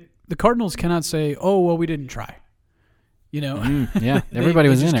mean, the Cardinals cannot say, "Oh, well, we didn't try." Yeah, everybody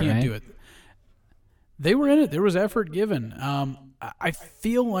was in it, right? Do it. They were in it. There was effort given. I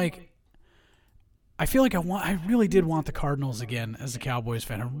feel like I really did want the Cardinals again as a Cowboys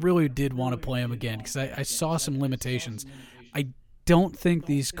fan. I really did want to play them again because I saw some limitations. I don't think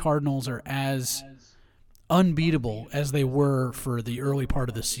these Cardinals are as unbeatable as they were for the early part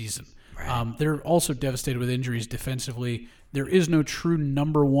of the season. Right. They're also devastated with injuries defensively. There is no true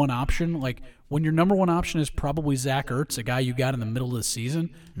number one option. Like when your number one option is probably Zach Ertz, a guy you got in the middle of the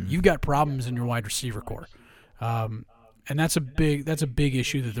season, you've got problems in your wide receiver core. And that's a big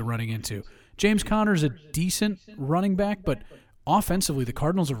issue that they're running into. James Conner's a decent running back, but offensively the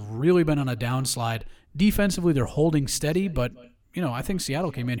Cardinals have really been on a downslide. Defensively they're holding steady, but I think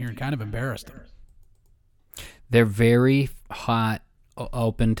Seattle came in here and kind of embarrassed them. They're very hot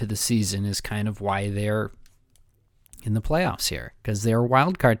open to the season is kind of why they're in the playoffs here, because they're a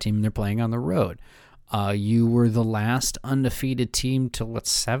wild card team and they're playing on the road. You were the last undefeated team to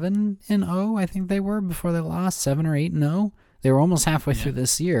 7-0, I think they were before they lost, 7 or 8-0. They were almost halfway through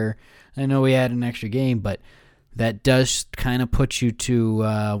this year. I know we had an extra game, but that does kind of put you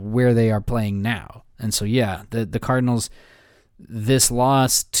to where they are playing now. And so, yeah, the Cardinals, this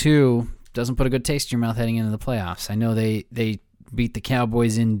loss too doesn't put a good taste in your mouth heading into the playoffs. I know they beat the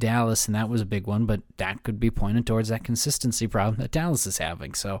Cowboys in Dallas, and that was a big one, but that could be pointed towards that consistency problem that Dallas is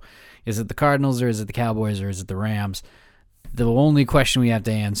having. So is it the Cardinals, or is it the Cowboys, or is it the Rams? The only question we have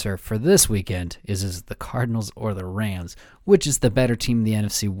to answer for this weekend is it the Cardinals or the Rams? Which is the better team in the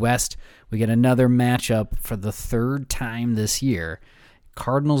NFC West? We get another matchup for the third time this year.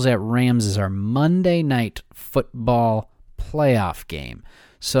 Cardinals at Rams is our Monday night football playoff game.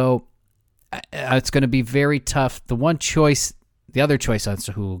 So it's going to be very tough. The other choice as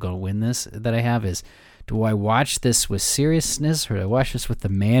to who will go win this that I have is, Do I watch this with seriousness or do I watch this with the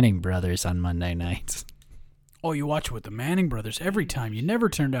Manning brothers on Monday nights? Oh, you watch it with the Manning brothers every time. You never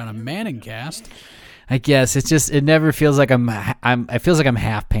turn down a Manning cast. I guess it never feels like it feels like I'm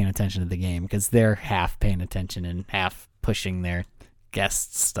half paying attention to the game because they're half paying attention and half pushing their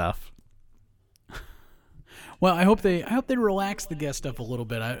guest stuff. Well, I hope they relax the guest stuff a little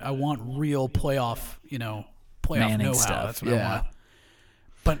bit. I want real playoff Manning know-how. stuff. That's what I want.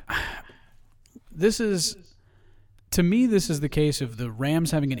 But to me, this is the case of the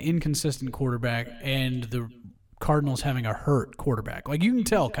Rams having an inconsistent quarterback and the Cardinals having a hurt quarterback. Like, you can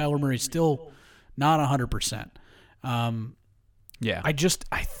tell Kyler Murray's still not 100%. Yeah. I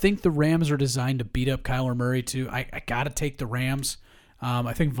think the Rams are designed to beat up Kyler Murray too. I got to take the Rams.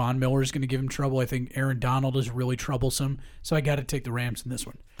 I think Von Miller is going to give him trouble. I think Aaron Donald is really troublesome. So I got to take the Rams in this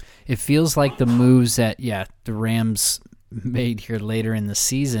one. It feels like the moves that, the Rams made here later in the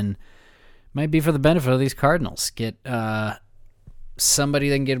season might be for the benefit of these Cardinals. Get somebody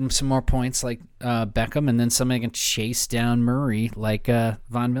that can get them some more points like Beckham, and then somebody that can chase down Murray like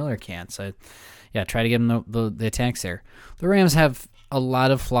Von Miller can. So, try to get them the attacks there. The Rams have a lot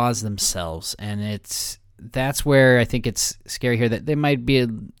of flaws themselves, and that's where I think it's scary here that they might be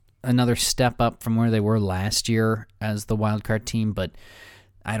another step up from where they were last year as the wild card team, but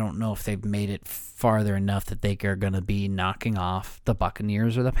I don't know if they've made it farther enough that they are going to be knocking off the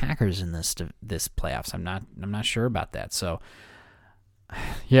Buccaneers or the Packers in this playoffs. I'm not sure about that. So,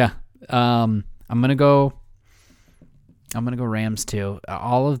 I'm gonna go Rams too.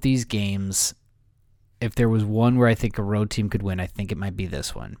 All of these games, if there was one where I think a road team could win, I think it might be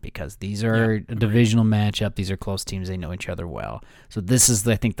this one because these are a divisional matchup. These are close teams. They know each other well. So this is,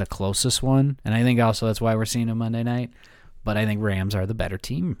 I think, the closest one, and I think also that's why we're seeing a Monday night. But I think Rams are the better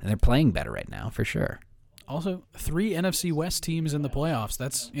team, and they're playing better right now for sure. Also, 3 NFC West teams in the playoffs.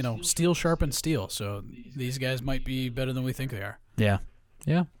 That's, steel sharpens steel. So these guys might be better than we think they are. Yeah.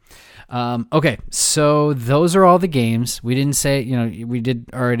 Okay, so those are all the games. We didn't say, we did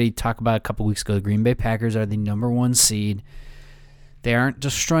already talk about a couple weeks ago. The Green Bay Packers are the number 1 seed. They aren't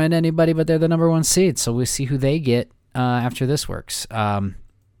destroying anybody, but they're the number 1 seed. So we'll see who they get after this works.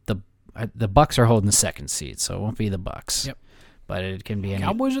 The Bucks are holding the 2nd seed, so it won't be the Bucks. Yep. But it can be any.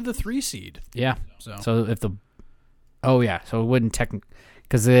 Cowboys are the 3 seed. Yeah. So if so it wouldn't technically,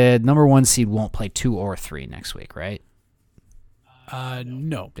 because the number 1 seed won't play 2 or 3 next week, right?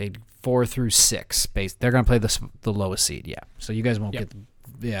 No. They 4 through 6. They're going to play the lowest seed, yeah. So you guys won't get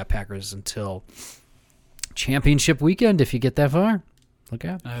the Packers until championship weekend if you get that far. Look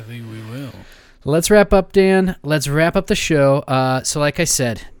out. I think we will. Let's wrap up, Dan. Let's wrap up the show. So like I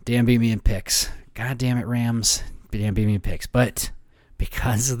said, Dan beat me in picks. God damn it, Rams. Dan beat me in picks. But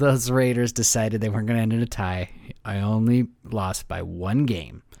because those Raiders decided they weren't going to end in a tie, I only lost by 1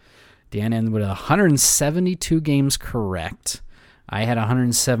 game. Dan ended with 172 games correct. I had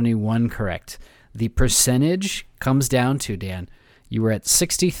 171 correct. The percentage comes down to, Dan, you were at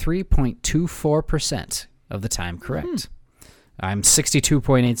 63.24% of the time correct. I'm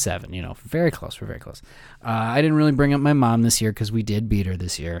 62.87. Very close. We're very close. I didn't really bring up my mom this year because we did beat her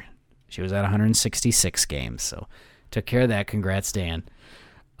this year. She was at 166 games, so took care of that. Congrats, Dan.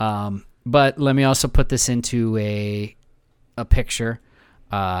 But let me also put this into a picture.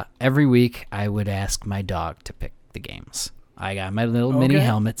 Every week, I would ask my dog to pick the games. I got my little mini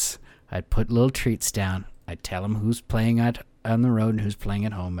helmets. I'd put little treats down. I'd tell him who's playing on the road and who's playing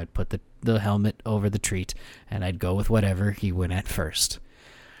at home. I'd put the helmet over the treat, and I'd go with whatever he went at first.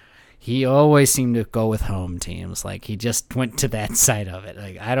 He always seemed to go with home teams. Like, he just went to that side of it.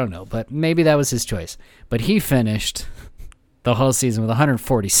 Like, I don't know, but maybe that was his choice. But he finished the whole season with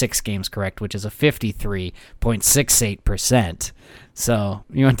 146 games correct, which is a 53.68%. So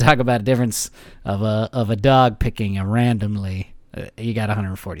you want to talk about a difference of a dog picking a randomly? You got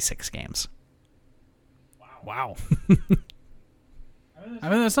 146 games. Wow. I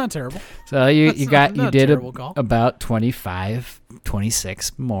mean, that's not terrible. So you did about 25,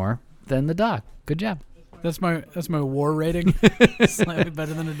 26 more than the dog. Good job. That's my war rating. Slightly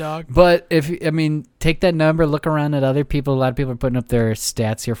better than a dog. But take that number, look around at other people. A lot of people are putting up their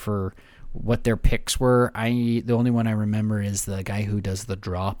stats here for what their picks were. The only one I remember is the guy who does the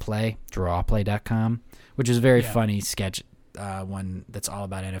drawplay.com, which is a very funny sketch, one that's all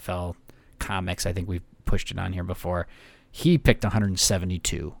about NFL comics. I think we've pushed it on here before. He picked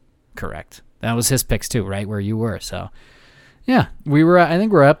 172 correct. That was his picks too, right where you were. So, yeah, we were. I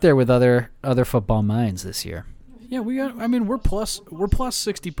think we're up there with other football minds this year. Yeah, we're plus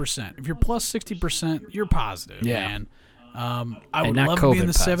 60%. If you're plus 60%, you're positive, man. I would love to be in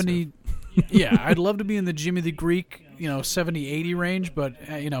the 70. Yeah, I'd love to be in the Jimmy the Greek, 70, 80 range, but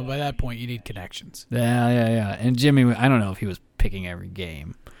by that point you need connections. Yeah. And Jimmy, I don't know if he was picking every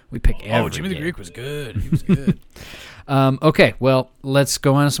game. We pick every Jimmy the game. Greek was good. He was good. Okay, well, let's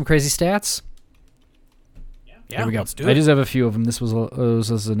go on to some crazy stats. Yeah, Here we go. let's do I it. just have a few of them. This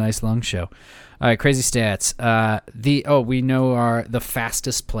was a nice long show. All right, crazy stats. We know the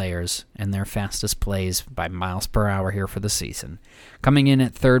fastest players and their fastest plays by miles per hour here for the season. Coming in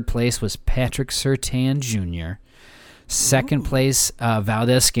at third place was Patrick Surtain Jr. Second place,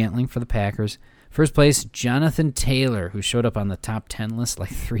 Valdez Scantling for the Packers. First place, Jonathan Taylor, who showed up on the top 10 list like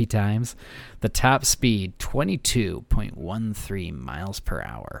 3 times. The top speed, 22.13 miles per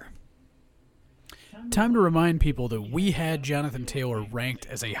hour. Time to remind people that we had Jonathan Taylor ranked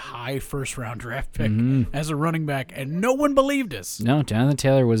as a high first-round draft pick as a running back, and no one believed us. No, Jonathan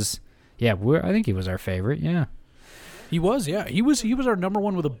Taylor was, I think he was our favorite, yeah. He was, yeah. He was our number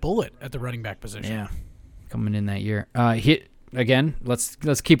one with a bullet at the running back position. Yeah, coming in that year. Again,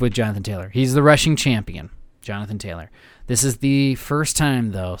 let's keep with Jonathan Taylor. He's the rushing champion, Jonathan Taylor. This is the first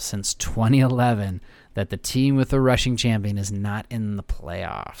time, though, since 2011 that the team with the rushing champion is not in the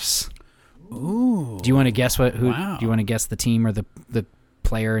playoffs. Ooh. Do you want to guess Wow. Do you want to guess the team or the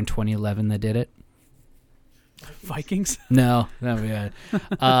player in 2011 that did it? Vikings? No,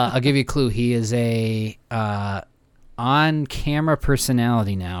 I'll give you a clue. He is a on-camera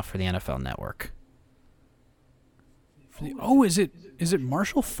personality now for the NFL Network. Is it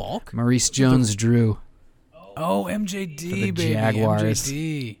Marshall Faulk? Maurice Jones-Drew. Oh, MJD, For the baby. Jaguars.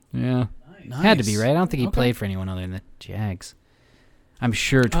 MJD. Yeah. Nice. Had to be, right? I don't think he Okay. played for anyone other than the Jags. I'm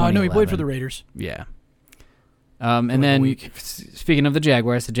sure 2011. No, he played for the Raiders. Yeah. And a then, week. speaking of the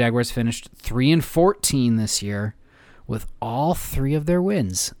Jaguars finished 3-14 this year, with all 3 of their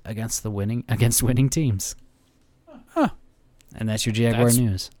wins against winning teams. Huh. And that's your Jaguar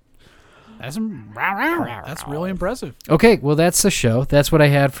news. That's really impressive. Okay, well, that's the show. That's what I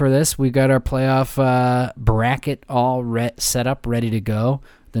had for this. We got our playoff bracket all set up, ready to go.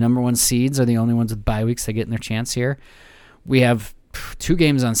 The number 1 seeds are the only ones with bye weeks that get in their chance here. We have 2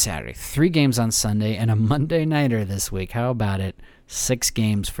 games on Saturday, 3 games on Sunday, and a Monday nighter this week. How about it? 6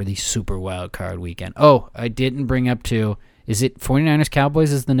 games for the Super Wild Card weekend. Oh, I didn't bring up too. Is it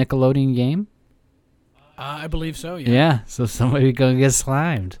 49ers-Cowboys is the Nickelodeon game? I believe so, yeah. Yeah, so somebody going to get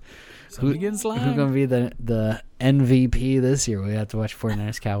slimed. Somebody getting Who's slimed. going to be the MVP this year? We have to watch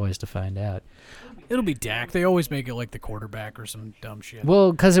 49ers-Cowboys to find out. It'll be Dak. They always make it like the quarterback or some dumb shit.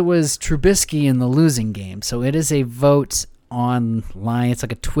 Well, because it was Trubisky in the losing game, so it is a vote online. It's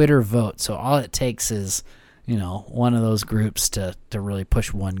like a Twitter vote, so all it takes is, one of those groups to really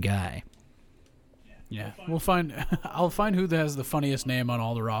push one guy. Yeah, we'll find. I'll find who has the funniest name on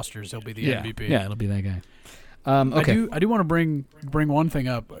all the rosters. He'll be the MVP. Yeah, it'll be that guy. Okay. I do want to bring one thing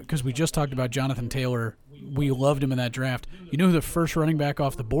up because we just talked about Jonathan Taylor. We loved him in that draft. You know who the first running back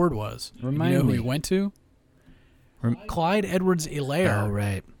off the board was? Remind you know me. who he went to? Clyde Edwards-Helaire. Oh,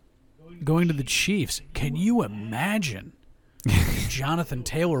 right. Going to the Chiefs. Can you imagine? Jonathan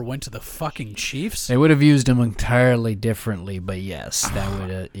Taylor went to the fucking Chiefs. They would have used him entirely differently, but yes, that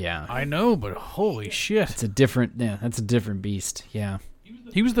would yeah. I know, but holy shit. That's a different beast. Yeah.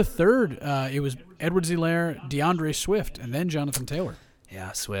 He was the third. It was Edwards-Helaire, DeAndre Swift, and then Jonathan Taylor.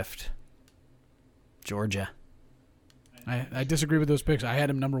 Yeah, Swift. Georgia. I disagree with those picks. I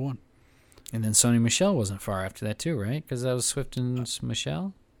had him number 1. And then Sony Michel wasn't far after that too, right? Because that was Swift and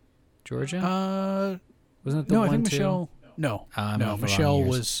Michel? Georgia? Wasn't it the no, one, I think two? Michelle. No, I'm no, off the wrong Michelle years.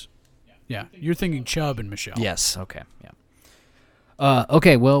 was. Yeah, you're thinking Chubb and Michelle. Yes. Okay. Yeah.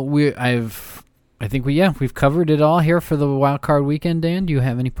 Okay. Well, we've covered it all here for the wild card weekend. Dan, do you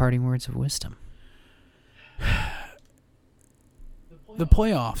have any parting words of wisdom? The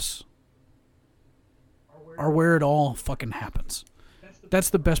playoffs are where it all fucking happens. That's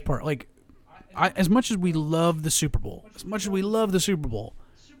the best part. Like, as much as we love the Super Bowl,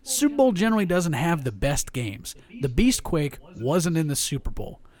 Super Bowl generally doesn't have the best games. The Beastquake wasn't in the Super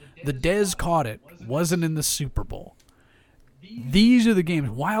Bowl. The Dez Caught It wasn't in the Super Bowl. These are the games.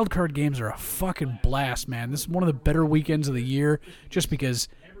 Wild card games are a fucking blast, man. This is one of the better weekends of the year just because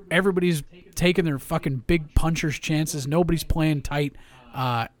everybody's taking their fucking big puncher's chances. Nobody's playing tight.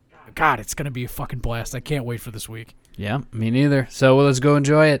 God, it's going to be a fucking blast. I can't wait for this week. Yeah, me neither. So let's go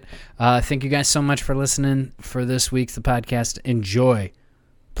enjoy it. Thank you guys so much for listening for this week's the podcast. Enjoy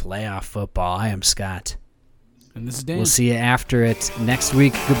playoff football. I am Scott. And this is Dan. We'll see you after it next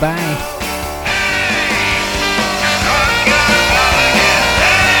week. Goodbye.